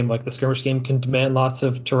skirmish game, like the skirmish game can demand lots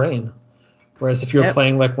of terrain. Whereas if you're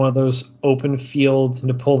playing like one of those open field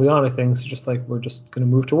Napoleonic things, just like, we're just going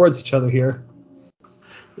to move towards each other here.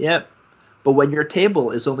 Yep. But when your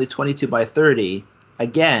table is only 22 by 30,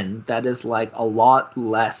 again, that is like a lot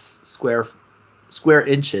less square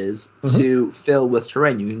inches to fill with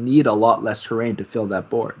terrain. You need a lot less terrain to fill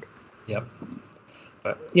that board. Yep.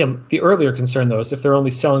 But yeah, the earlier concern though is if they're only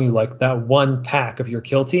selling you like that one pack of your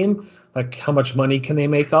kill team, like how much money can they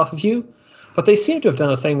make off of you? But they seem to have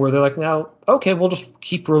done a thing where they're like, now, okay, we'll just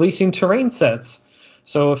keep releasing terrain sets.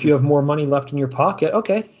 So if you have more money left in your pocket,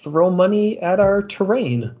 okay, throw money at our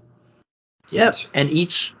terrain. Yep. And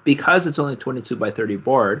because it's only 22 by 30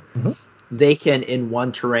 board, they can, in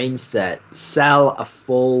one terrain set, sell a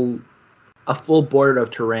full board of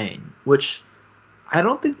terrain, which I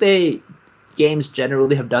don't think games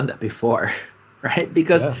generally have done that before, right?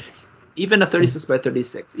 Because even a 36 by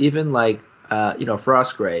 36, even like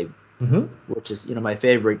Frostgrave, which is my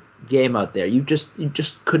favorite game out there. You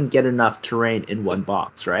just couldn't get enough terrain in one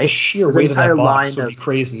box, right? The sheer There's an weight of that entire box line would be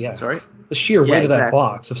crazy. Yeah. Sorry. The sheer weight of that exactly.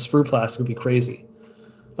 box of sprue plastic would be crazy.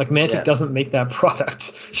 Like Mantic doesn't make that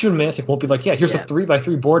product. Even Mantic won't be like, here's a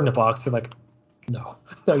 3x3 board in a box. They're like, no,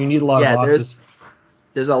 you need a lot of boxes.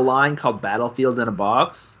 There's a line called Battlefield in a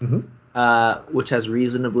Box, which has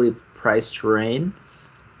reasonably priced terrain.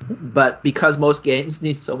 But because most games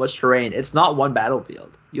need so much terrain, it's not one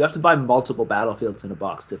battlefield. You have to buy multiple battlefields in a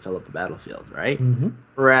box to fill up a battlefield, right?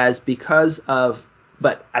 Whereas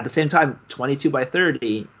but at the same time, 22 by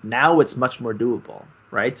 30, now it's much more doable,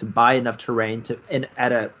 right? To buy enough terrain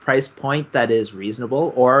at a price point that is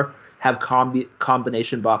reasonable, or have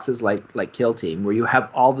combination boxes like Kill Team, where you have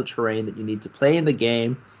all the terrain that you need to play in the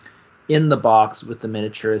game in the box with the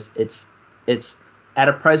miniatures. It's at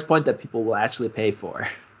a price point that people will actually pay for.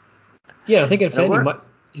 Yeah, I think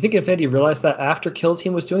Infinity realized that after Kill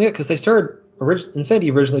Team was doing it, because they started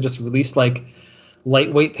Infinity originally just released like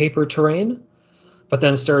lightweight paper terrain, but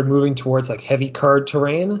then started moving towards like heavy card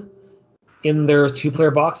terrain in their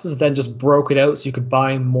 2-player boxes, then just broke it out so you could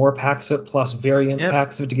buy more packs of it plus variant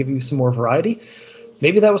packs of it to give you some more variety.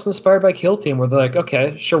 Maybe that was inspired by Kill Team, where they're like,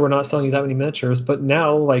 okay, sure, we're not selling you that many miniatures, but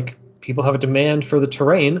now like people have a demand for the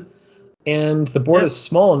terrain, and the board is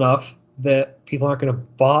small enough that people aren't going to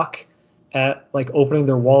balk at like opening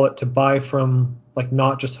their wallet to buy from, like,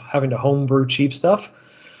 not just having to homebrew cheap stuff,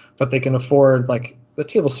 but they can afford, like, the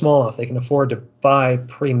table's small enough they can afford to buy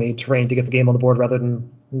pre-made terrain to get the game on the board rather than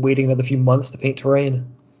waiting another few months to paint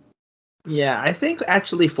terrain. Yeah, I think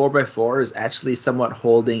actually 4x4 is actually somewhat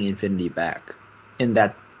holding Infinity back in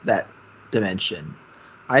that dimension.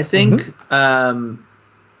 I think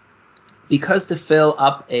because to fill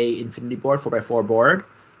up a Infinity board, 4x4 board,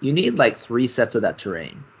 you need like 3 sets of that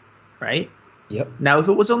terrain, right? Yep. Now, if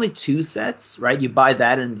it was only 2 sets, right, you buy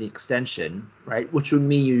that in the extension, right, which would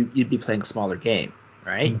mean you'd be playing a smaller game,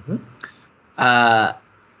 right?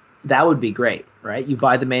 That would be great, right? You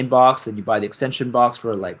buy the main box, then you buy the extension box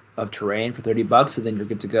of terrain for $30, and then you're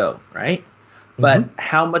good to go, right? But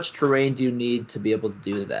how much terrain do you need to be able to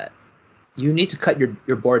do that? You need to cut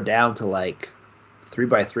your board down to like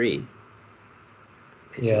 3x3,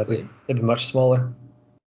 basically. Yeah, it'd be much smaller.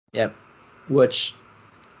 Yep. Which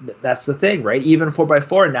that's the thing, right? Even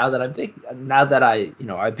 4x4. Now that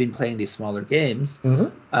I've been playing these smaller games,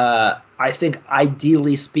 I think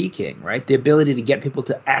ideally speaking, right, the ability to get people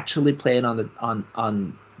to actually play it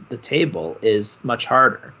on the table is much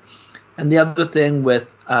harder. And the other thing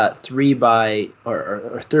with 3 by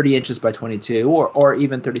or 30 inches by 22 or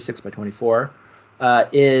even 36 by 24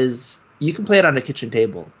 is you can play it on a kitchen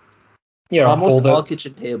table. Yeah, almost all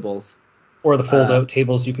kitchen tables. Or the fold-out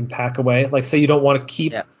tables you can pack away. Like, say you don't want to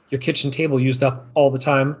keep your kitchen table used up all the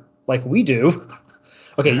time like we do.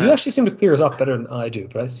 Okay, you actually seem to clear us up better than I do,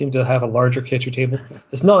 but I seem to have a larger kitchen table.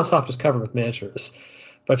 It's non-stop, just covered with miniatures.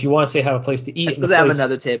 But if you want to say have a place to eat... It's because I have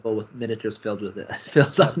another table with miniatures filled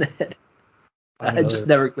on it. I just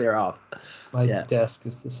never clear off. My desk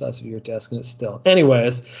is the size of your desk, and it's still...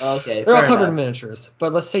 Anyways, okay, they're all covered in miniatures.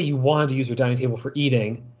 But let's say you wanted to use your dining table for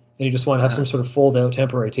eating, and you just want to have some sort of fold-out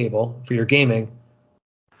temporary table for your gaming.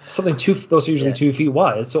 Those are usually 2 feet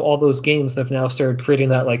wide. So all those games that have now started creating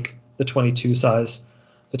that, like, the 22 size,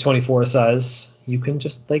 the 24 size, you can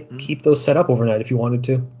just, like, keep those set up overnight if you wanted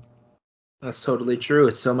to. That's totally true.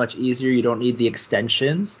 It's so much easier. You don't need the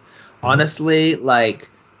extensions. Honestly, like,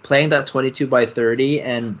 playing that 22 by 30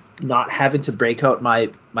 and not having to break out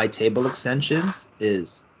my table extensions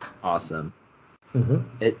is awesome.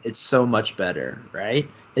 It's so much better, right?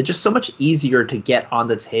 It's just so much easier to get on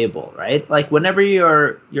the table, right? Like, whenever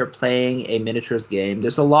you're playing a miniatures game,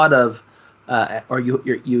 there's a lot of or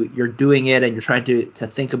you're doing it and you're trying to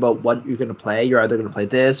think about what you're going to play. You're either going to play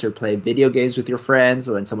this or play video games with your friends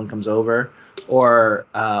when someone comes over, or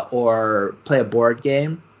play a board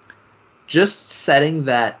game. Just setting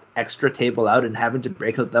that extra table out and having to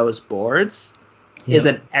break out those boards is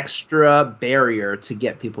an extra barrier to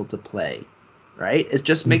get people to play, right? It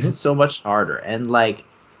just makes it so much harder, and like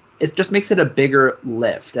it just makes it a bigger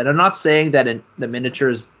lift. And I'm not saying that the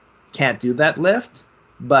miniatures can't do that lift,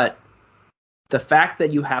 but the fact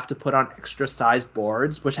that you have to put on extra sized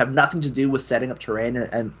boards, which have nothing to do with setting up terrain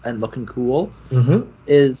and looking cool,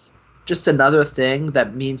 is just another thing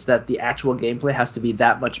that means that the actual gameplay has to be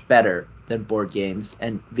that much better than board games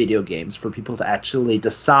and video games for people to actually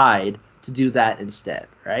decide to do that instead,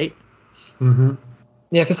 right? Yeah,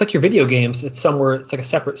 because like your video games, it's like a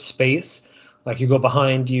separate space. Like, you go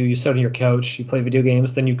behind you sit on your couch, you play video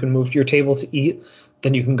games, then you can move to your table to eat,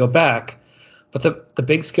 then you can go back. But the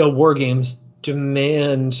big scale war games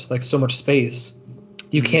demand like so much space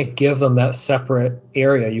you can't give them that separate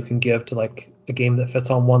area you can give to like a game that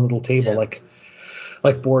fits on one little table, like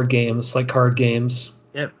board games, like card games.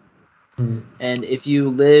 Yep. And if you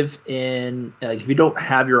live in, if you don't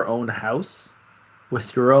have your own house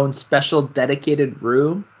with your own special dedicated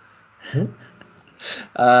room,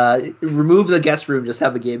 remove the guest room, just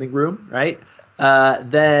have a gaming room, right?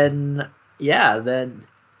 Then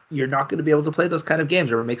you're not going to be able to play those kind of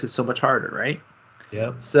games, or it makes it so much harder, right?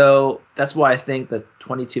 Yeah. So that's why I think the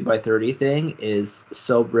 22 by 30 thing is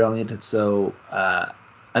so brilliant and so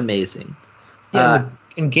amazing. Yeah,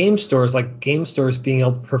 in game stores, like game stores being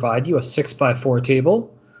able to provide you a 6x4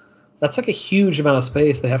 table, that's like a huge amount of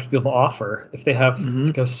space they have to be able to offer. If they have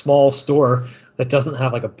like a small store that doesn't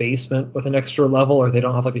have like a basement with an extra level, or they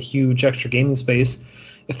don't have like a huge extra gaming space,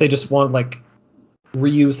 if they just want like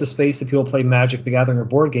reuse the space that people play Magic the Gathering or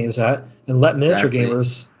board games at, and let miniature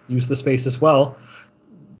gamers use the space as well,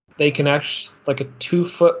 they can actually, like a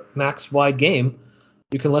 2-foot max wide game,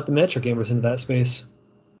 you can let the miniature gamers into that space.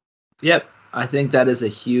 Yep. I think that is a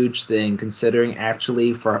huge thing, considering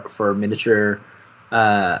actually for miniature,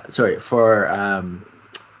 hobby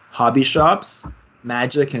shops,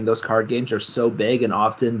 Magic and those card games are so big and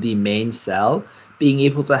often the main sell. Being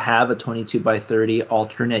able to have a 22 by 30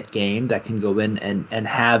 alternate game that can go in and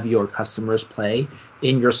have your customers play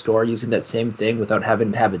in your store using that same thing without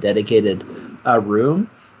having to have a dedicated room.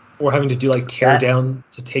 Or having to do like tear down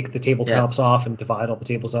to take the tabletops off and divide all the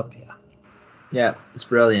tables up. Yeah. Yeah, it's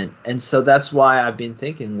brilliant. And so that's why I've been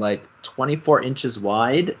thinking like 24 inches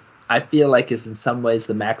wide, I feel like is in some ways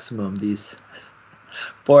the maximum these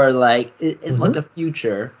for like it's like the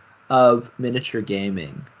future of miniature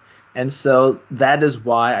gaming. And so that is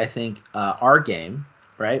why I think our game,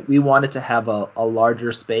 right? We wanted to have a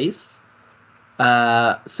larger space.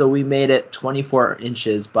 So we made it 24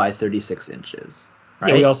 inches by 36 inches.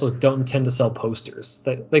 Right? Yeah, we also don't intend to sell posters.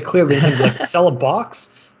 They clearly intend to like sell a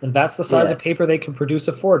box, and that's the size of paper they can produce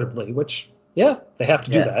affordably, which, they have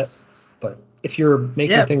to do that. But if you're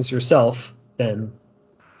making things yourself, then...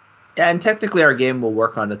 Yeah, and technically our game will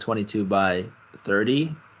work on a 22 by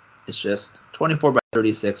 30. It's just 24 by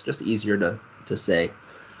 36, just easier to say.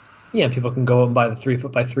 Yeah, people can go and buy the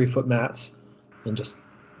 3-foot by 3-foot mats and just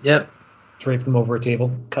drape them over a table,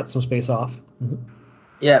 cut some space off.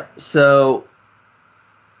 Yeah, so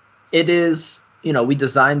it is, we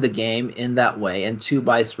designed the game in that way, and 2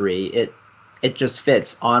 by 3, it just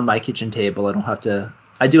fits on my kitchen table. I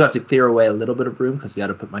do have to clear away a little bit of room because we got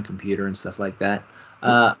to put my computer and stuff like that.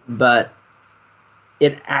 But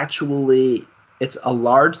it's a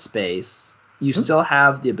large space. You still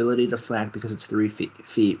have the ability to flank because it's 3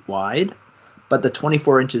 feet wide, but the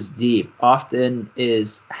 24 inches deep often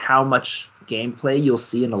is how much gameplay you'll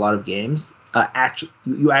see in a lot of games.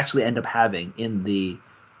 You actually end up having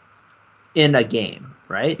in a game,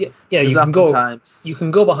 right? Yeah, you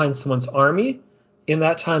can go behind someone's army in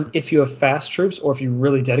that time if you have fast troops or if you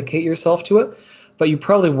really dedicate yourself to it, but you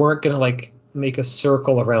probably weren't going to like make a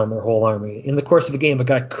circle around their whole army. In the course of a game, a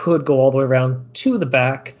guy could go all the way around to the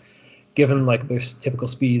back, given like their typical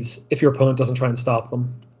speeds, if your opponent doesn't try and stop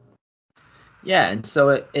them. Yeah, and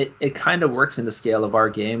so it kind of works in the scale of our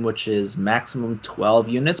game, which is maximum 12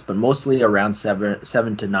 units, but mostly around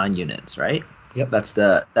 7 to 9 units, right? Yep. That's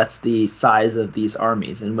the size of these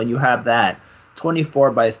armies. And when you have that,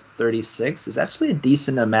 24 by 36 is actually a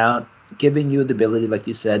decent amount, giving you the ability, like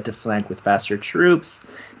you said, to flank with faster troops.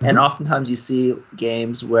 And oftentimes you see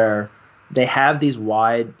games where they have these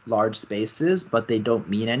wide, large spaces, but they don't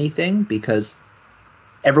mean anything because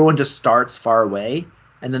everyone just starts far away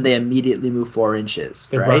and then they immediately move 4 inches.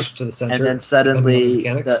 They rush to the center. And then suddenly,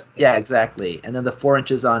 exactly. And then the 4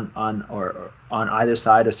 inches on either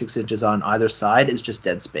side or 6 inches on either side is just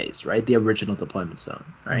dead space, right? The original deployment zone,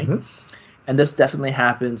 right? And this definitely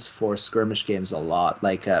happens for skirmish games a lot,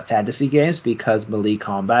 like fantasy games, because melee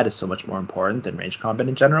combat is so much more important than range combat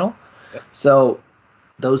in general. Yep. So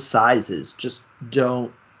those sizes just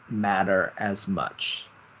don't matter as much,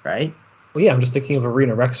 right? Well, yeah, I'm just thinking of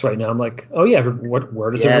Arena Rex right now. I'm like, oh yeah,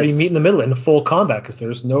 where does everybody meet in the middle in full combat? Because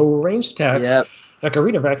there's no ranged attacks. Yep. Like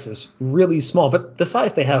Arena Rex is really small, but the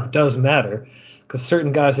size they have does matter. Because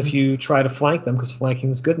certain guys, if you try to flank them, because flanking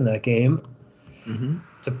is good in that game,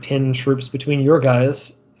 to pin troops between your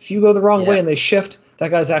guys, if you go the wrong way and they shift,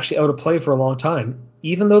 that guy's actually out of play for a long time,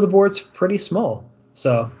 even though the board's pretty small.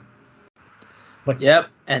 So...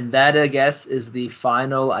 and that, I guess, is the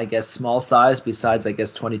final, small size besides,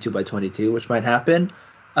 22 by 22, which might happen.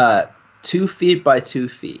 2 feet by 2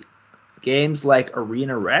 feet. Games like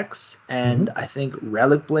Arena Rex and I think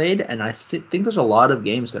Relic Blade, and I think there's a lot of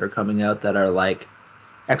games that are coming out that are,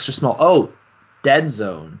 extra small. Oh, Dead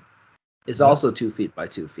Zone is Yeah. also 2 feet by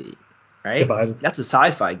 2 feet, right? Divided. That's a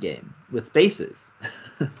sci-fi game with spaces.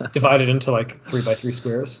 Divided into like 3x3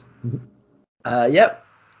 squares. Yep.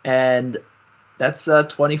 And that's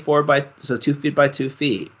 24 by, so 2 feet by 2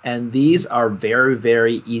 feet. And these are very,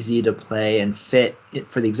 very easy to play and fit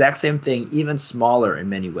for the exact same thing, even smaller in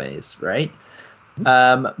many ways, right?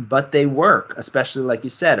 But they work, especially like you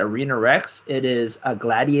said, Arena Rex. It is a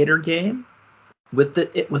gladiator game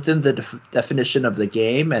within the definition of the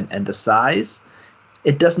game and the size.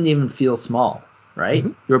 It doesn't even feel small, right?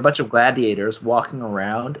 Mm-hmm. You're a bunch of gladiators walking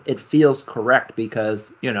around. It feels correct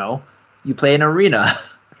because you play an arena.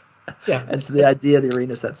 Yeah. And so the idea of the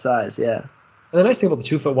arena is that size, yeah. And the nice thing about the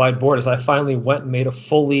 2 foot wide board is I finally went and made a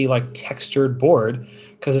fully like textured board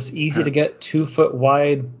because it's easy to get 2 foot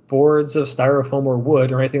wide boards of styrofoam or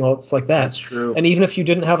wood or anything else like that. That's true. And even if you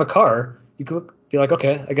didn't have a car, you could be like,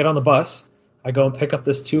 okay, I get on the bus, I go and pick up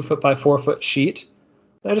this 2 foot by 4 foot sheet,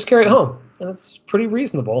 and I just carry it home. And it's pretty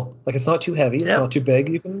reasonable. Like it's not too heavy, it's not too big.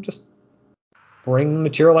 You can just bring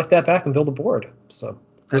material like that back and build a board. So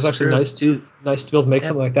it was actually nice to be able to make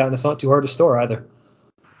something like that, and it's not too hard to store either.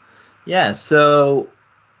 Yeah, so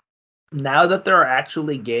now that there are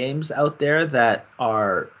actually games out there that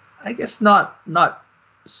are, I guess, not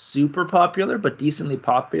super popular, but decently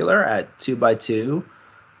popular at 2x2,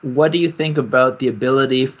 what do you think about the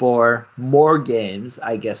ability for more games,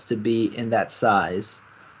 I guess, to be in that size?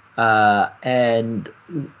 And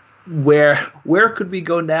where could we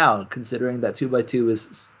go now, considering that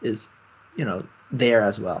 2x2 is there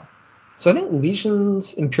as well? So I think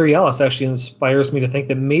Legions Imperialis actually inspires me to think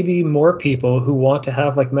that maybe more people who want to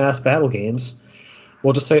have like mass battle games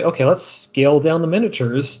will just say, okay, let's scale down the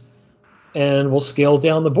miniatures and we'll scale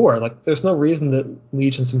down the board. Like there's no reason that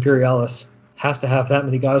Legions Imperialis has to have that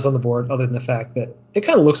many guys on the board other than the fact that it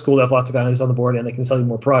kind of looks cool to have lots of guys on the board and they can sell you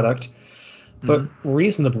more product. But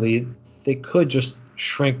reasonably, they could just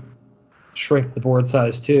shrink the board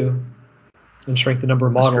size too and shrink the number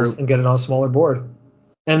of models and get it on a smaller board.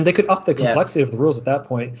 And they could up the complexity of the rules at that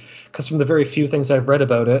point, because from the very few things I've read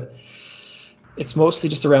about it, it's mostly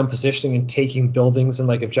just around positioning and taking buildings and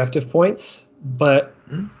like objective points. But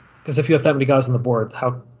because if you have that many guys on the board,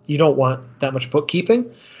 you don't want that much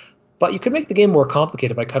bookkeeping. But you could make the game more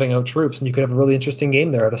complicated by cutting out troops, and you could have a really interesting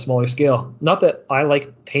game there at a smaller scale. Not that I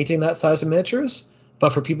like painting that size of miniatures,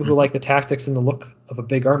 but for people who like the tactics and the look of a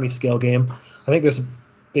big army scale game, I think there's a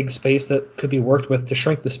big space that could be worked with to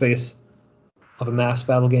shrink the space of a mass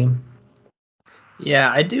battle game.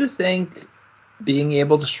 Yeah, I do think being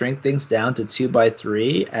able to shrink things down to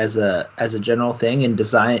 2x3 as a general thing and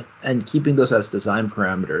design and keeping those as design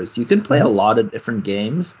parameters, you can play a lot of different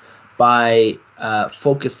games by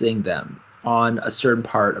focusing them on a certain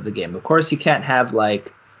part of the game. Of course, you can't have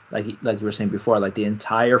like you were saying before, like the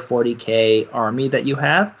entire 40k army that you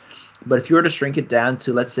have. But if you were to shrink it down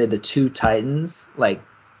to, let's say, the 2 titans, like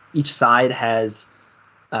each side has,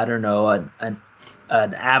 I don't know, an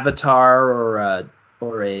avatar or a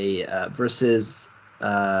versus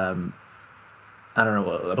I don't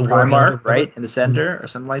know, a Primarch, right, in the center or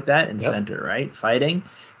something like that in the center, right, fighting,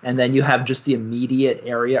 and then you have just the immediate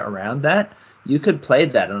area around that. You could play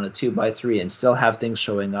that on a 2x3 and still have things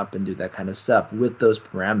showing up and do that kind of stuff with those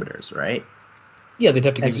parameters, right? Yeah, they'd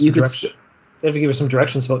have to give you some direction. They have to give you some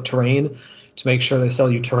directions about terrain to make sure they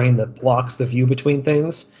sell you terrain that blocks the view between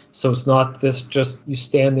things. So it's not this just you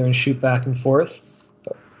stand there and shoot back and forth,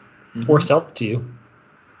 or sell it to you.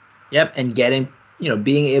 Yep, and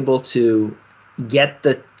being able to get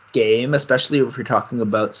the game, especially if you're talking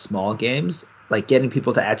about small games, like getting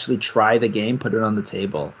people to actually try the game, put it on the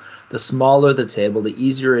table. The smaller the table, the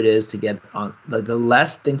easier it is to get on. The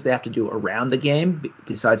less things they have to do around the game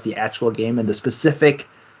besides the actual game and the specific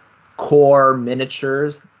core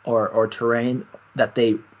miniatures or terrain that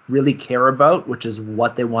they really care about, which is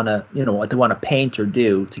what they want to paint or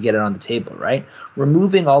do to get it on the table, right?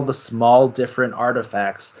 Removing all the small different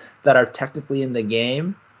artifacts that are technically in the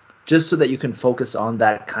game, just so that you can focus on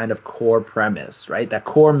that kind of core premise, right? That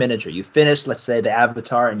core miniature. You finish, let's say, the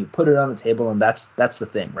avatar, and you put it on the table, and that's the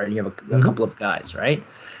thing, right? You have a couple of guys, right?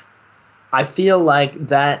 I feel like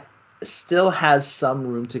that still has some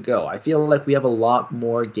room to go. I feel like we have a lot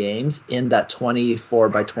more games in that 24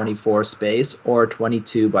 by 24 space or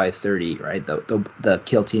 22 by 30, right? The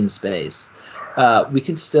kill team space. We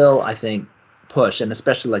can still, I think, push, and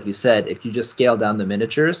especially like you said, if you just scale down the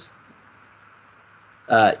miniatures,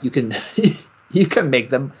 you can you can make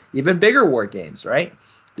them even bigger war games, right?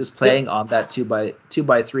 Just playing on that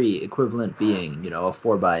 2x3 equivalent being, a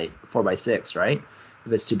 4x6, right?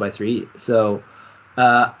 If it's 2x3. So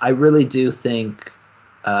I really do think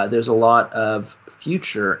there's a lot of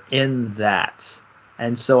future in that.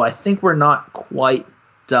 And so I think we're not quite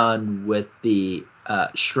done with the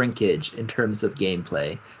shrinkage in terms of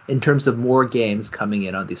gameplay, in terms of more games coming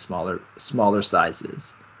in on these smaller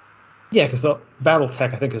sizes. Yeah, because the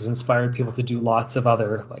BattleTech, I think, has inspired people to do lots of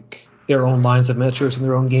other, like, their own lines of miniatures and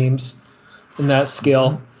their own games in that scale.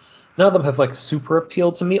 Mm-hmm. None of them have, like, super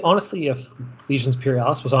appealed to me. Honestly, if Legions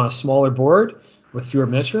Imperialis was on a smaller board with fewer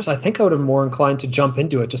miniatures, I think I would have more inclined to jump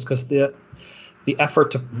into it, just because the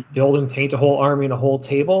effort to build and paint a whole army and a whole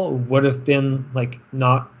table would have been, like,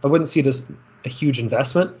 I wouldn't see it as a huge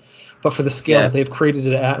investment. But for the scale that they've created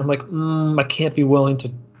it at, I'm like, I can't be willing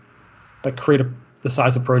to, like, create the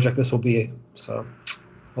size of project this will be. So,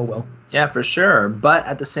 oh well. Yeah, for sure. But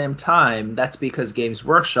at the same time, that's because Games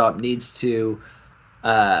Workshop needs to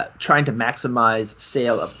trying to maximize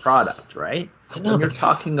sale of product, right? When you're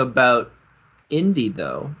talking about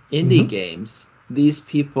indie games, these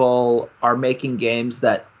people are making games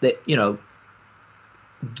that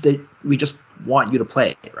we just want you to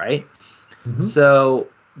play, right? Mm-hmm. So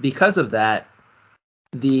because of that,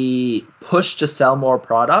 the push to sell more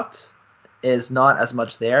product is not as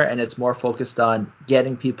much there, and it's more focused on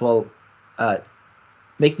getting people,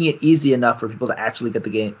 making it easy enough for people to actually get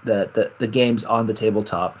the games on the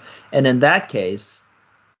tabletop. And in that case,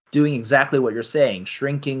 doing exactly what you're saying,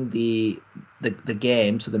 shrinking the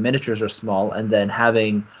game so the miniatures are small, and then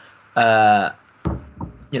having it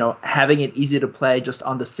easy to play just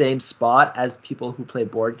on the same spot as people who play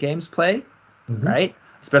board games play, right?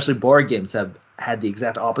 Especially board games have had the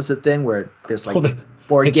exact opposite thing where there's like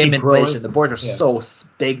board game inflation. Growing. The boards are so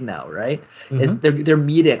big now, right? They're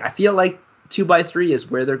meeting. I feel like 2x3 is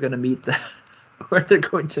where they're going to meet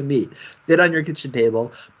Fit on your kitchen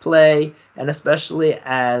table, play, and especially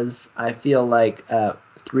as I feel like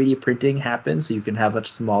 3D printing happens, so you can have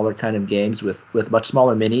much smaller kind of games with much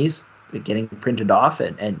smaller minis getting printed off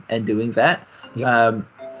and doing that. Yep.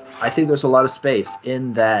 I think there's a lot of space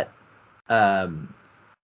in that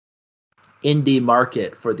indie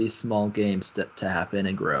market for these small games to happen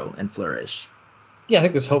and grow and flourish. Yeah, I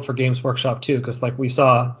think there's hope for Games Workshop too, because like we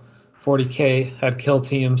saw 40K had Kill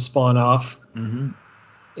Team spawn off,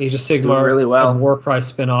 Age of Sigmar really well. had Warcry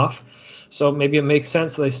spin off. So maybe it makes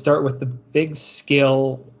sense that they start with the big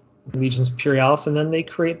scale Legions Imperialis and then they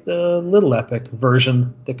create the Little Epic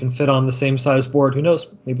version that can fit on the same size board. Who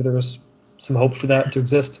knows? Maybe there was some hope for that to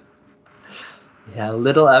exist. Yeah,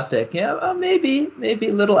 Little Epic. Yeah, maybe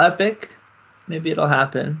Little Epic. Maybe it'll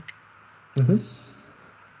happen.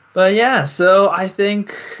 But yeah, so I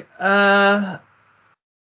think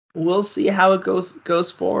we'll see how it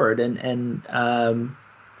goes forward, and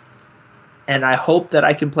I hope that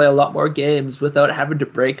I can play a lot more games without having to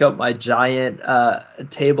break up my giant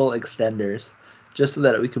table extenders, just so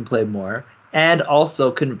that we can play more, and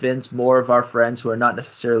also convince more of our friends who are not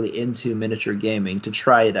necessarily into miniature gaming to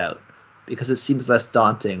try it out, because it seems less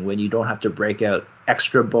daunting when you don't have to break out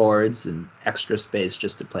extra boards and extra space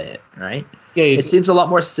just to play it, right? Yeah, it seems a lot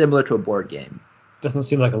more similar to a board game. Doesn't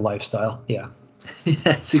seem like a lifestyle. Yeah.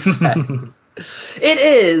 Yes, exactly. It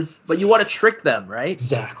is, but you want to trick them, right?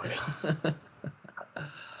 Exactly.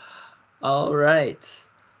 All right.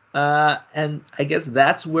 And I guess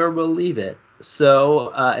that's where we'll leave it.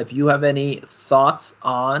 So if you have any thoughts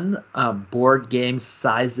on board game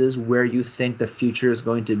sizes, where you think the future is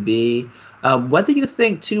going to be, whether you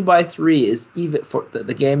think 2x3 is even for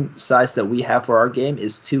the game size that we have for our game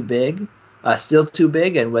is too big, still too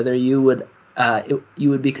big, and whether you would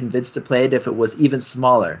be convinced to play it if it was even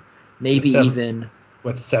smaller, maybe even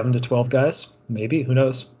with 7 to 12 guys, maybe, who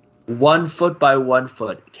knows? 1 foot by 1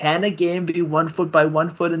 foot. Can a game be 1 foot by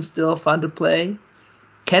 1 foot and still fun to play?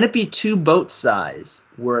 Can it be 2 boat size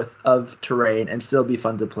worth of terrain and still be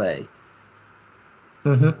fun to play?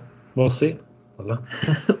 We'll see.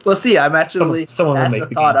 We'll see. I'm actually someone that's will make a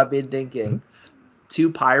the thought game. I've been thinking.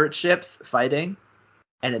 2 pirate ships fighting,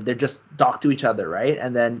 and they're just docked to each other, right?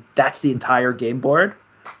 And then that's the entire game board.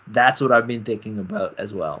 That's what I've been thinking about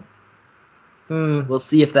as well. We'll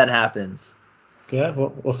see if that happens. Yeah,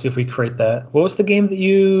 we'll see if we create that. What was the game that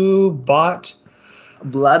you bought?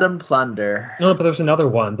 Blood and Plunder. No, but there's another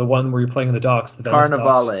one. The one where you're playing in the docks. The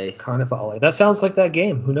Carnivale. Carnivale. That sounds like that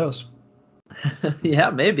game. Who knows? Yeah,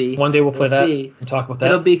 maybe. One day we'll play that and talk about that.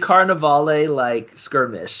 It'll be Carnivale like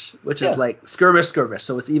Skirmish, which is like skirmish.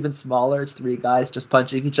 So it's even smaller. It's 3 guys just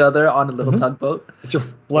punching each other on a little tugboat. It's your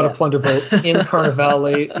Blood and Plunder boat in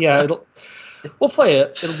Carnivale. Yeah, we'll play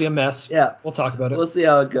it. It'll be a mess. Yeah. We'll talk about it. We'll see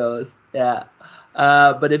how it goes. Yeah.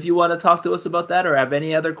 But if you want to talk to us about that or have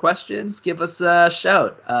any other questions, give us a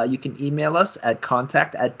shout. You can email us at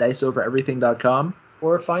contact@diceovereverything.com.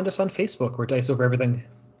 Or find us on Facebook. We're Dice Over Everything.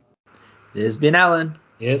 It has been Alan.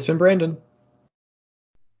 It's been Brandon.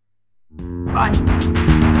 Bye.